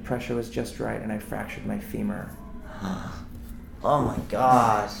 and the pressure was just right, and I fractured my femur. Oh my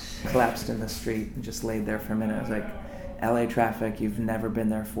gosh. Collapsed in the street and just laid there for a minute. I was like, LA traffic, you've never been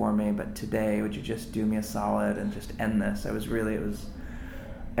there for me, but today would you just do me a solid and just end this? It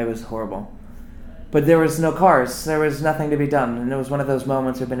was horrible. But there was no cars. There was nothing to be done. And it was one of those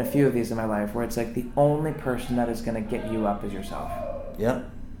moments, there have been a few of these in my life, where it's like the only person that is going to get you up is yourself. Yep.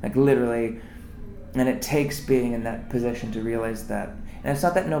 Like literally. And it takes being in that position to realize that. And it's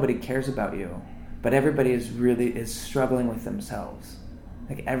not that nobody cares about you, but everybody is struggling with themselves.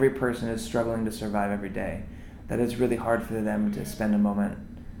 Like every person is struggling to survive every day. That it's really hard for them to spend a moment.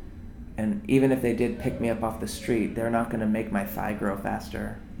 And even if they did pick me up off the street, they're not going to make my thigh grow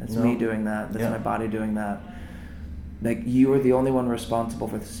faster. That's me doing that. That's my body doing that. Like, you are the only one responsible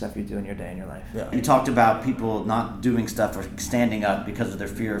for the stuff you do in your day and your life. Yeah. You talked about people not doing stuff or standing up because of their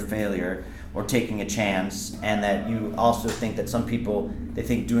fear of failure. or taking a chance, and that you also think that some people, they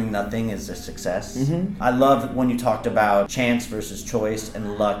think doing nothing is a success. I love when you talked about chance versus choice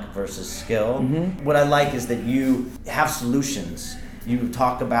and luck versus skill. What I like is that you have solutions. You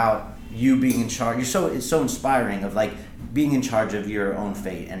talk about you being in charge. It's so inspiring of like being in charge of your own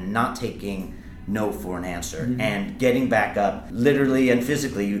fate and not taking no for an answer and getting back up literally and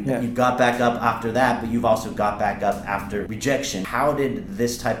physically. You got back up after that, but you've also got back up after rejection. How did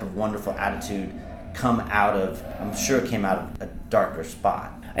this type of wonderful attitude come out of, I'm sure it came out of a darker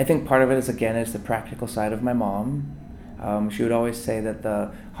spot? I think part of it is the practical side of my mom. She would always say that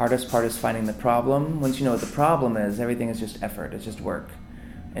the hardest part is finding the problem. Once you know what the problem is, everything is just effort, it's just work.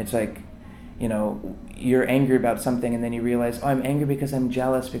 It's like, you know, you're angry about something and then you realize, oh, I'm angry because I'm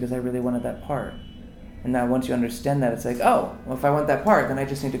jealous because I really wanted that part. And now once you understand that, it's like, oh, well, if I want that part, then I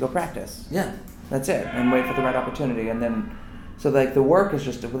just need to go practice. Yeah. That's it. And wait for the right opportunity. And then, so like the work is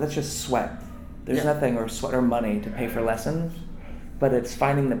just, well, that's just sweat. There's nothing, or sweat or money to pay for lessons, but it's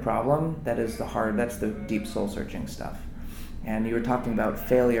finding the problem that is that's the deep soul searching stuff. And you were talking about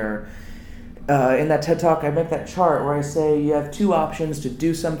failure. In that TED Talk, I make that chart where I say you have two options: to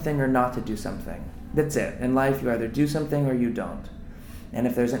do something or not to do something. That's it. In life, you either do something or you don't. And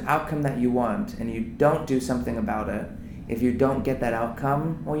if there's an outcome that you want and you don't do something about it, if you don't get that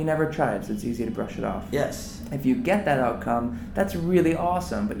outcome, well, you never tried, so it's easy to brush it off. Yes. If you get that outcome, that's really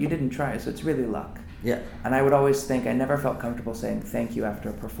awesome, but you didn't try, so it's really luck. Yeah. And I would always think, I never felt comfortable saying thank you after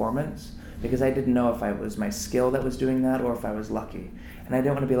a performance, because I didn't know if I was my skill that was doing that or if I was lucky. And I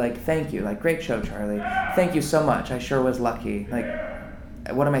didn't want to be like, thank you, like, great show, Charlie. Thank you so much, I sure was lucky. Like,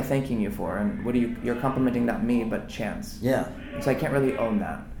 what am I thanking you for? And you're complimenting not me, but chance. Yeah. So I can't really own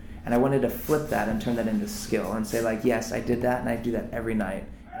that. And I wanted to flip that and turn that into skill and say, like, yes, I did that and I do that every night.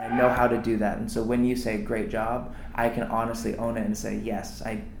 And I know how to do that. And so when you say great job, I can honestly own it and say, yes,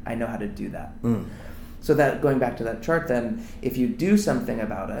 I know how to do that. So that, going back to that chart then, if you do something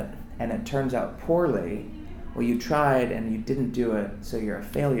about it and it turns out poorly, well, you tried and you didn't do it, so you're a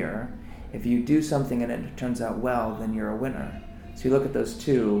failure. If you do something and it turns out well, then you're a winner. So you look at those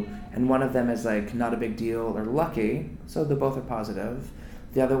two, and one of them is like not a big deal or lucky, so they both are positive.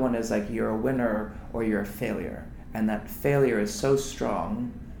 The other one is like you're a winner or you're a failure. And that failure is so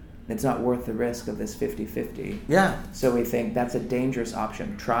strong, it's not worth the risk of this 50-50. Yeah. So we think that's a dangerous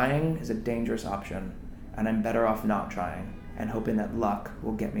option. Trying is a dangerous option, and I'm better off not trying and hoping that luck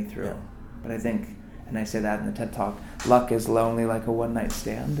will get me through. Yeah. But I think, and I say that in the TED Talk, luck is lonely like a one-night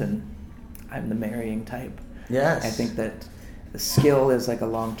stand, and I'm the marrying type. Yes. I think that the skill is like a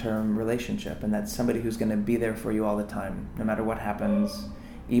long-term relationship, and that's somebody who's going to be there for you all the time, no matter what happens.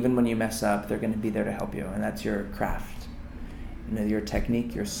 Even when you mess up, they're going to be there to help you, and that's your craft. You know, your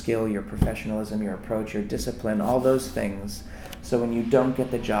technique, your skill, your professionalism, your approach, your discipline, all those things. So when you don't get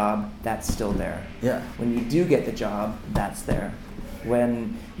the job, that's still there. Yeah. When you do get the job, that's there.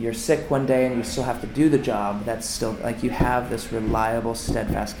 When you're sick one day and you still have to do the job, that's still, like, you have this reliable,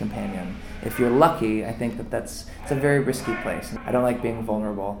 steadfast companion. If you're lucky, I think it's a very risky place. I don't like being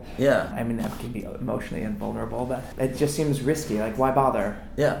vulnerable. Yeah. I mean, I can be emotionally invulnerable, but it just seems risky. Like, why bother?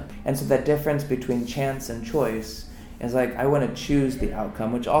 Yeah. And so that difference between chance and choice is like, I want to choose the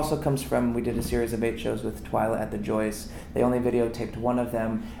outcome, which also comes from, we did a series of 8 shows with Twyla at the Joyce. They only videotaped one of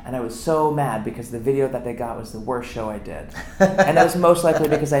them, and I was so mad because the video that they got was the worst show I did. And that was most likely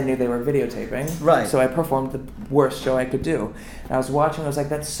because I knew they were videotaping. Right. So I performed the worst show I could do. And I was watching, I was like,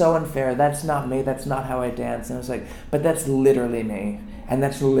 that's so unfair, that's not me, that's not how I dance. And I was like, but that's literally me, and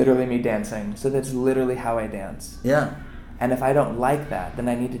that's literally me dancing, so that's literally how I dance. Yeah. And if I don't like that, then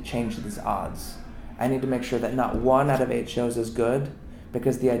I need to change these odds. I need to make sure that not 1 out of 8 shows is good,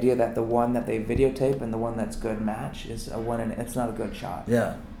 because the idea that the one that they videotape and the one that's good match is a 1 in, it's not a good shot.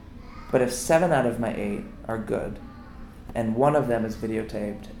 Yeah. But if 7 out of my 8 are good, and 1 of them is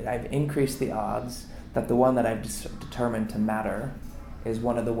videotaped, I've increased the odds that the one that I've determined to matter is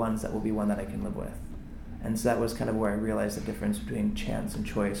one of the ones that will be one that I can live with. And so that was kind of where I realized the difference between chance and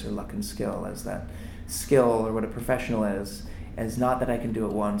choice, or luck and skill, is that skill, or what a professional is not that I can do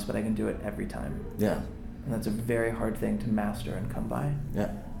it once, but I can do it every time. Yeah. And that's a very hard thing to master and come by.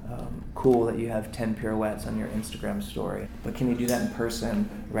 Yeah. Cool that you have 10 pirouettes on your Instagram story, but can you do that in person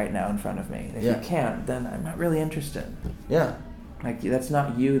right now in front of me? If you can't, then I'm not really interested. Yeah. Like, that's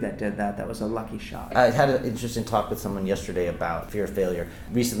not you that did that. That was a lucky shot. I had an interesting talk with someone yesterday about fear of failure.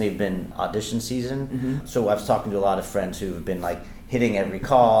 Recently it's been audition season, so I was talking to a lot of friends who have been like hitting every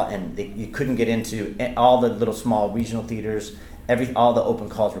call, and you couldn't get into all the little small regional theaters. All the open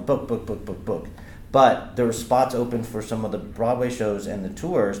calls were book. But there were spots open for some of the Broadway shows and the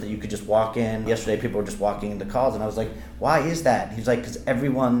tours that you could just walk in. Yesterday, people were just walking into calls, and I was like, why is that? He's like, because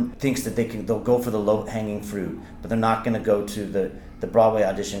everyone thinks that they'll go for the low-hanging fruit, but they're not going to go to the Broadway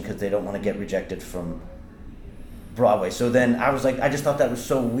audition because they don't want to get rejected from Broadway. So then I was like, I just thought that was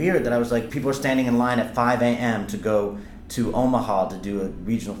so weird that I was like, people are standing in line at 5 a.m. to go to Omaha to do a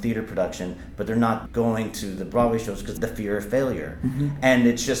regional theater production, but they're not going to the Broadway shows because of the fear of failure. Mm-hmm. And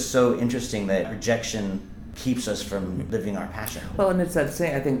it's just so interesting that rejection keeps us from living our passion. Well, and it's that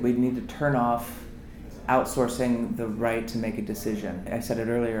saying, I think we need to turn off outsourcing the right to make a decision. I said it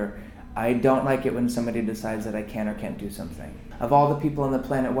earlier, I don't like it when somebody decides that I can or can't do something. Of all the people on the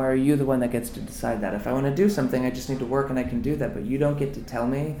planet, why are you the one that gets to decide that? If I want to do something, I just need to work and I can do that, but you don't get to tell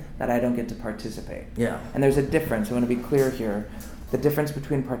me that I don't get to participate. Yeah. And there's a difference. I want to be clear here. The difference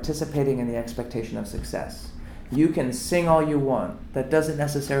between participating and the expectation of success. You can sing all you want. That doesn't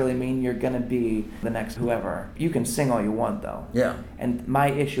necessarily mean you're going to be the next whoever. You can sing all you want, though. Yeah. And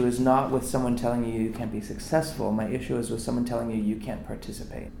my issue is not with someone telling you you can't be successful. My issue is with someone telling you you can't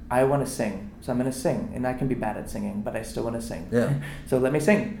participate. I want to sing, so I'm going to sing. And I can be bad at singing, but I still want to sing. Yeah. So let me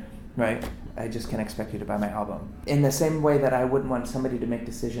sing, right? I just can't expect you to buy my album. In the same way that I wouldn't want somebody to make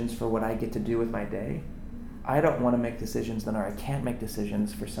decisions for what I get to do with my day, I don't want to make decisions that I can't make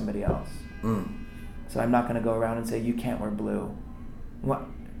decisions for somebody else. Mm. So I'm not going to go around and say, you can't wear blue. What?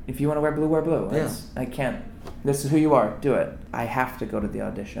 If you want to wear blue, wear blue. Yeah. I can't. This is who you are. Do it. I have to go to the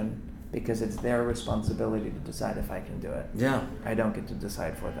audition because it's their responsibility to decide if I can do it. Yeah. I don't get to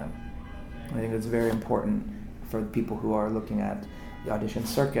decide for them. I think it's very important for people who are looking at the audition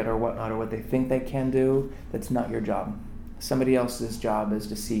circuit or whatnot, or what they think they can do. That's not your job. Somebody else's job is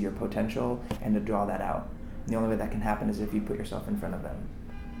to see your potential and to draw that out. And the only way that can happen is if you put yourself in front of them.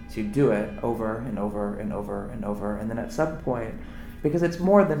 So you do it over and over and over and over, and then at some point, because it's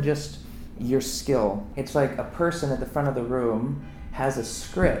more than just your skill, it's like a person at the front of the room has a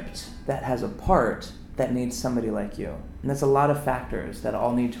script that has a part that needs somebody like you. And that's a lot of factors that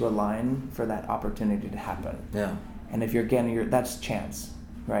all need to align for that opportunity to happen. Yeah. And if you're getting that's chance,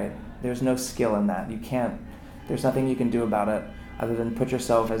 right? There's no skill in that. There's nothing you can do about it other than put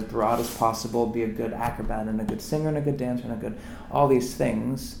yourself as broad as possible, be a good acrobat and a good singer and a good dancer and all these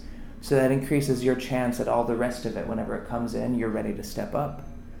things. So that increases your chance at all the rest of it. Whenever it comes in, you're ready to step up.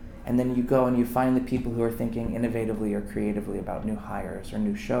 And then you go and you find the people who are thinking innovatively or creatively about new hires or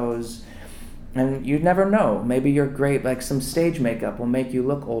new shows. And you never know. Maybe you're great, like some stage makeup will make you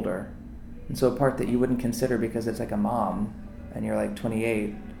look older. And so a part that you wouldn't consider because it's like a mom and you're like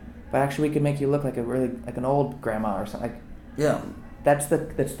 28, but actually we could make you look like an old grandma or something. Yeah. That's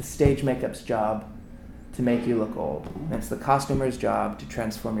the stage makeup's job, to make you look old. And it's the costumer's job to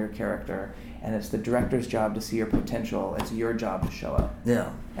transform your character, and it's the director's job to see your potential. It's your job to show up.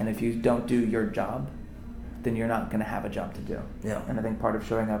 Yeah. And if you don't do your job, then you're not going to have a job to do. Yeah. And I think part of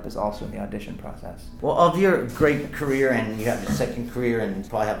showing up is also in the audition process. Well, of your great career, and you have your second career and you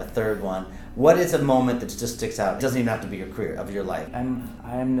probably have a third one, what is a moment that just sticks out? It doesn't even have to be your career, of your life.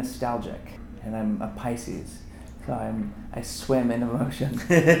 I'm nostalgic, and I'm a Pisces. So I swim in emotion.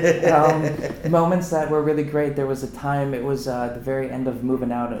 Moments that were really great. There was a time, it was the very end of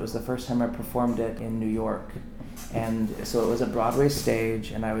Moving Out. It was the first time I performed it in New York. And so it was a Broadway stage,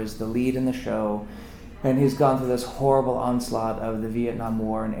 and I was the lead in the show. And he's gone through this horrible onslaught of the Vietnam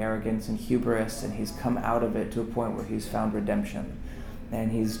War and arrogance and hubris, and he's come out of it to a point where he's found redemption.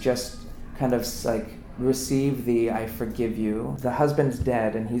 And he's just kind of like receive the I forgive you. The husband's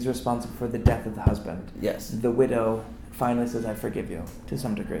dead, and he's responsible for the death of the husband. Yes. The widow finally says, I forgive you, to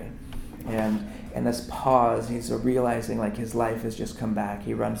some degree. And this pause, he's realizing like his life has just come back.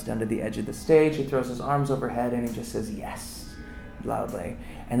 He runs down to the edge of the stage, he throws his arms overhead, and he just says, yes, loudly.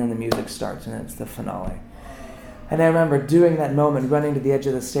 And then the music starts, and it's the finale. And I remember doing that moment, running to the edge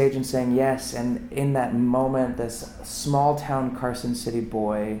of the stage and saying yes, and in that moment, this small-town Carson City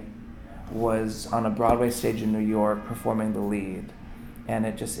boy was on a Broadway stage in New York performing the lead. And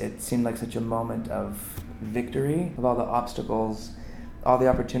it seemed like such a moment of victory, of all the obstacles, all the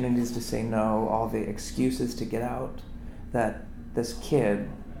opportunities to say no, all the excuses to get out, that this kid,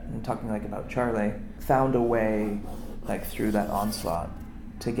 I'm talking like about Charlie, found a way like through that onslaught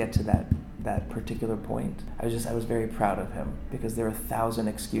to get to that particular point. I was very proud of him because there were 1,000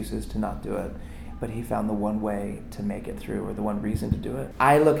 excuses to not do it, but he found the one way to make it through, or the one reason to do it.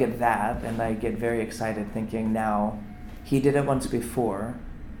 I look at that and I get very excited thinking, now, he did it once before,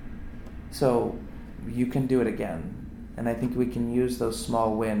 so you can do it again. And I think we can use those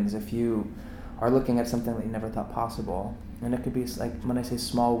small wins if you are looking at something that you never thought possible. And it could be, like, when I say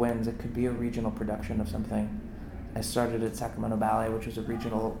small wins, it could be a regional production of something I started at Sacramento Ballet, which was a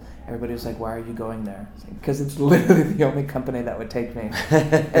regional. Everybody was like, "Why are you going there?" Because it's literally the only company that would take me.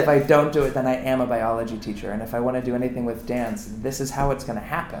 If I don't do it, then I am a biology teacher, and if I want to do anything with dance, this is how it's going to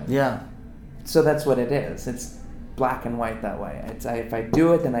happen. Yeah. So that's what it is. It's black and white that way. If I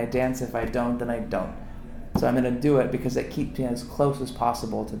do it, then I dance. If I don't, then I don't. So I'm going to do it because it keeps me as close as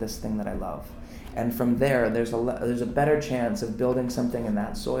possible to this thing that I love. And from there, there's a better chance of building something in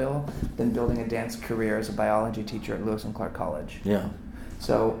that soil than building a dance career as a biology teacher at Lewis and Clark College. Yeah.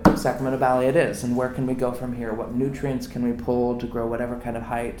 So Sacramento Ballet it is. And where can we go from here? What nutrients can we pull to grow whatever kind of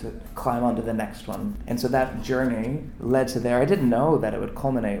height to climb onto the next one? And so that journey led to there. I didn't know that it would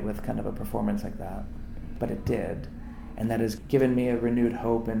culminate with kind of a performance like that, but it did. And that has given me a renewed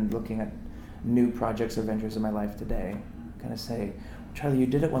hope in looking at new projects or ventures in my life today. Kind of say, Charlie, you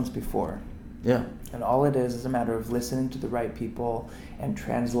did it once before. Yeah. And all it is a matter of listening to the right people and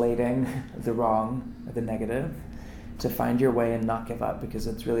translating the wrong or the negative to find your way and not give up, because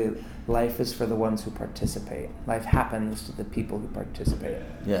it's really, life is for the ones who participate. Life happens to the people who participate.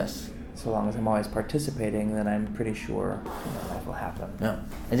 Yes. So long as I'm always participating, then I'm pretty sure life will happen. Yeah.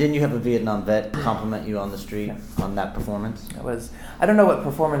 And didn't you have a Vietnam vet compliment you on the street on that performance? I don't know what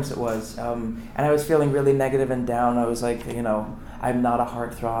performance it was, and I was feeling really negative and down. I was like, I'm not a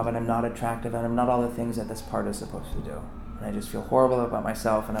heartthrob, and I'm not attractive, and I'm not all the things that this part is supposed to do. And I just feel horrible about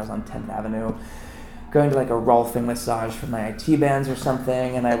myself, and I was on 10th Avenue going to like a Rolfing massage for my IT bands or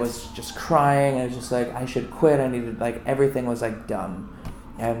something, and I was just crying. I was just like, I should quit. I needed, everything was done.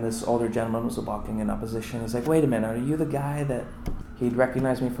 And this older gentleman was walking in opposition. He's like, wait a minute, are you the guy that... He'd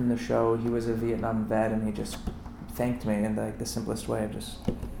recognized me from the show. He was a Vietnam vet, and he just thanked me in the simplest way of just,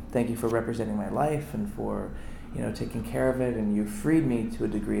 thank you for representing my life and for, taking care of it, and you freed me to a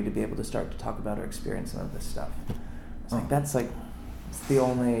degree to be able to start to talk about or experience some of this stuff. It's it's the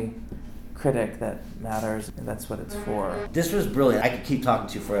only critic that matters, and that's what it's for. This was brilliant. I could keep talking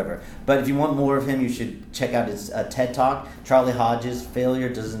to you forever. But if you want more of him, you should check out his TED Talk, Charlie Hodges, Failure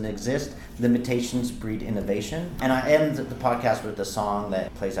Doesn't Exist, Limitations Breed Innovation. And I end the podcast with a song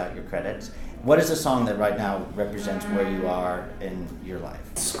that plays out your credits. What is a song that right now represents where you are in your life?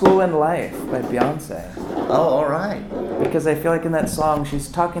 School and Life by Beyonce. Oh, all right. Because I feel like in that song, she's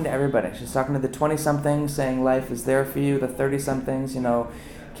talking to everybody. She's talking to the 20-somethings, saying life is there for you, the 30-somethings,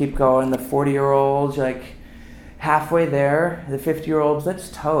 keep going, the 40-year-olds, halfway there, the 50-year-olds,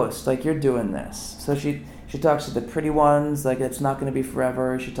 let's toast, you're doing this. So she talks to the pretty ones, it's not going to be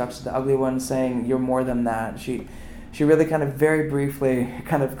forever. She talks to the ugly ones, saying you're more than that. She really kind of very briefly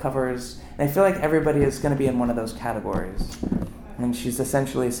kind of covers, and I feel like everybody is going to be in one of those categories. And she's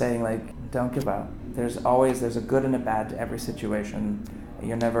essentially saying, don't give up. There's a good and a bad to every situation.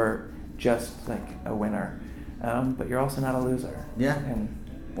 You're never just a winner, but you're also not a loser. Yeah.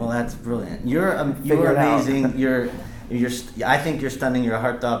 Well, that's brilliant. You're Figure it amazing. out. I think you're stunning. You're a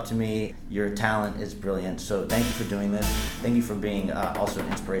heartthrob to me. Your talent is brilliant. So thank you for doing this. Thank you for being also an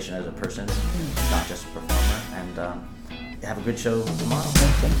inspiration as a person, not just a performer. And have a good show tomorrow.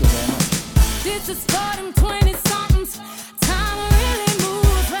 Thank you very much. This is for them 20-somethings. Time really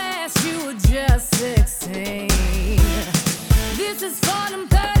moves fast. You were just 16. This is for them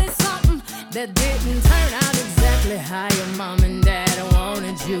 30-something that didn't turn out exactly how your mom and dad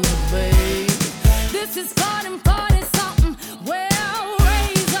wanted you to be. This is for them 40-something. Well,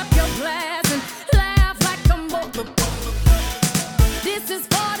 raise up your glass and laugh like I'm both. This is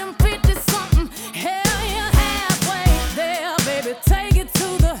for them 50-something. Hell, you're halfway there, baby. Take it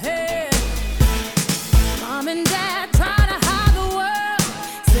to the head. Mom and dad try to hide the world.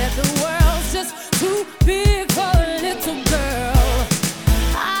 Said the world's just too big for a little girl.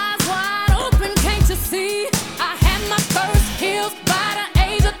 Eyes wide open, can't you see? I had my first kiss by the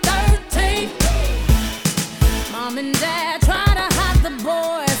age of 13. Mom and dad try to hide the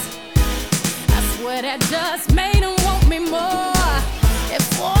boys. I swear that just made them want me more. At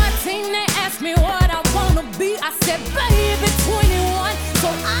 14 they asked me what I wanna be. I said, baby, 21, so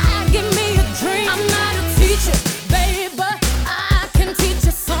I give me a dream. I'm not a teacher, baby, but I can teach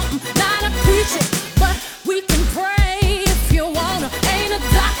you something. Not a preacher, but we can pray if you wanna. Ain't a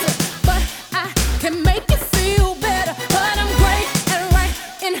doctor, but I can make you feel better. But I'm great at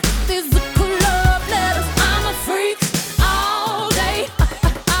writing physical love letters. I'm a freak all day,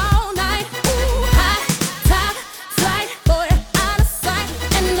 all night. Ooh, high top flight, boy, out of sight.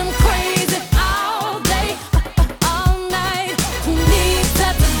 And I'm crazy all day, all night. Who needs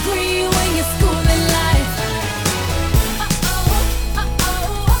that to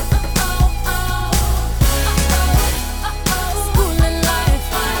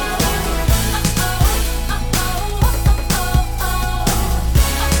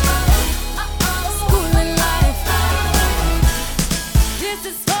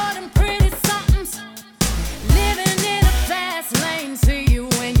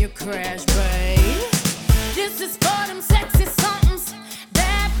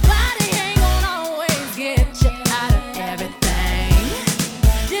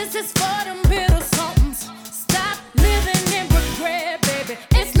This is for them bitter somethings. Stop living in regret, baby.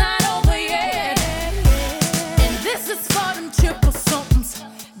 It's not over yet. And this is for them triple somethings.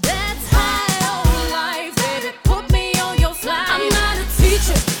 That's high on life, baby. Put me on your slide. I'm not a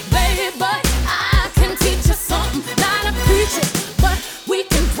teacher, baby, but I can teach you something. Not a preacher, but we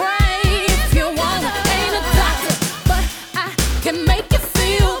can pray if you want. Ain't a doctor, but I can make you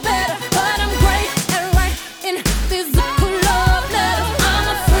feel better. But I'm great at writing physical love letters. I'm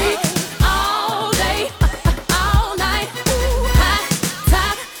a freak all day, all night. High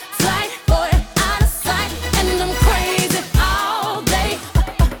top flight, boy, out of sight. And I'm crazy all day,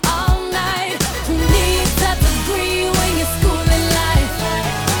 all night. Who needs that degree when you're schooling life?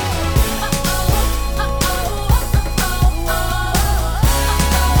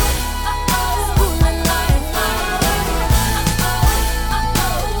 Schooling life.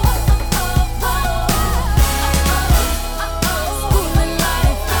 Schooling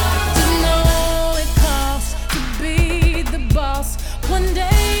life. To know it costs to be the boss. One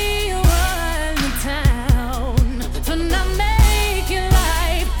day you'll run the town. So now make your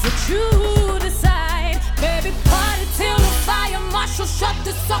life what you decide. Baby, party till the fire marshal shut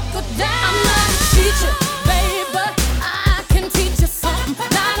this sucker down. I'm not a teacher, baby, but I can teach you something.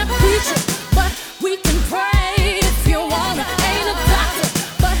 Not a preacher,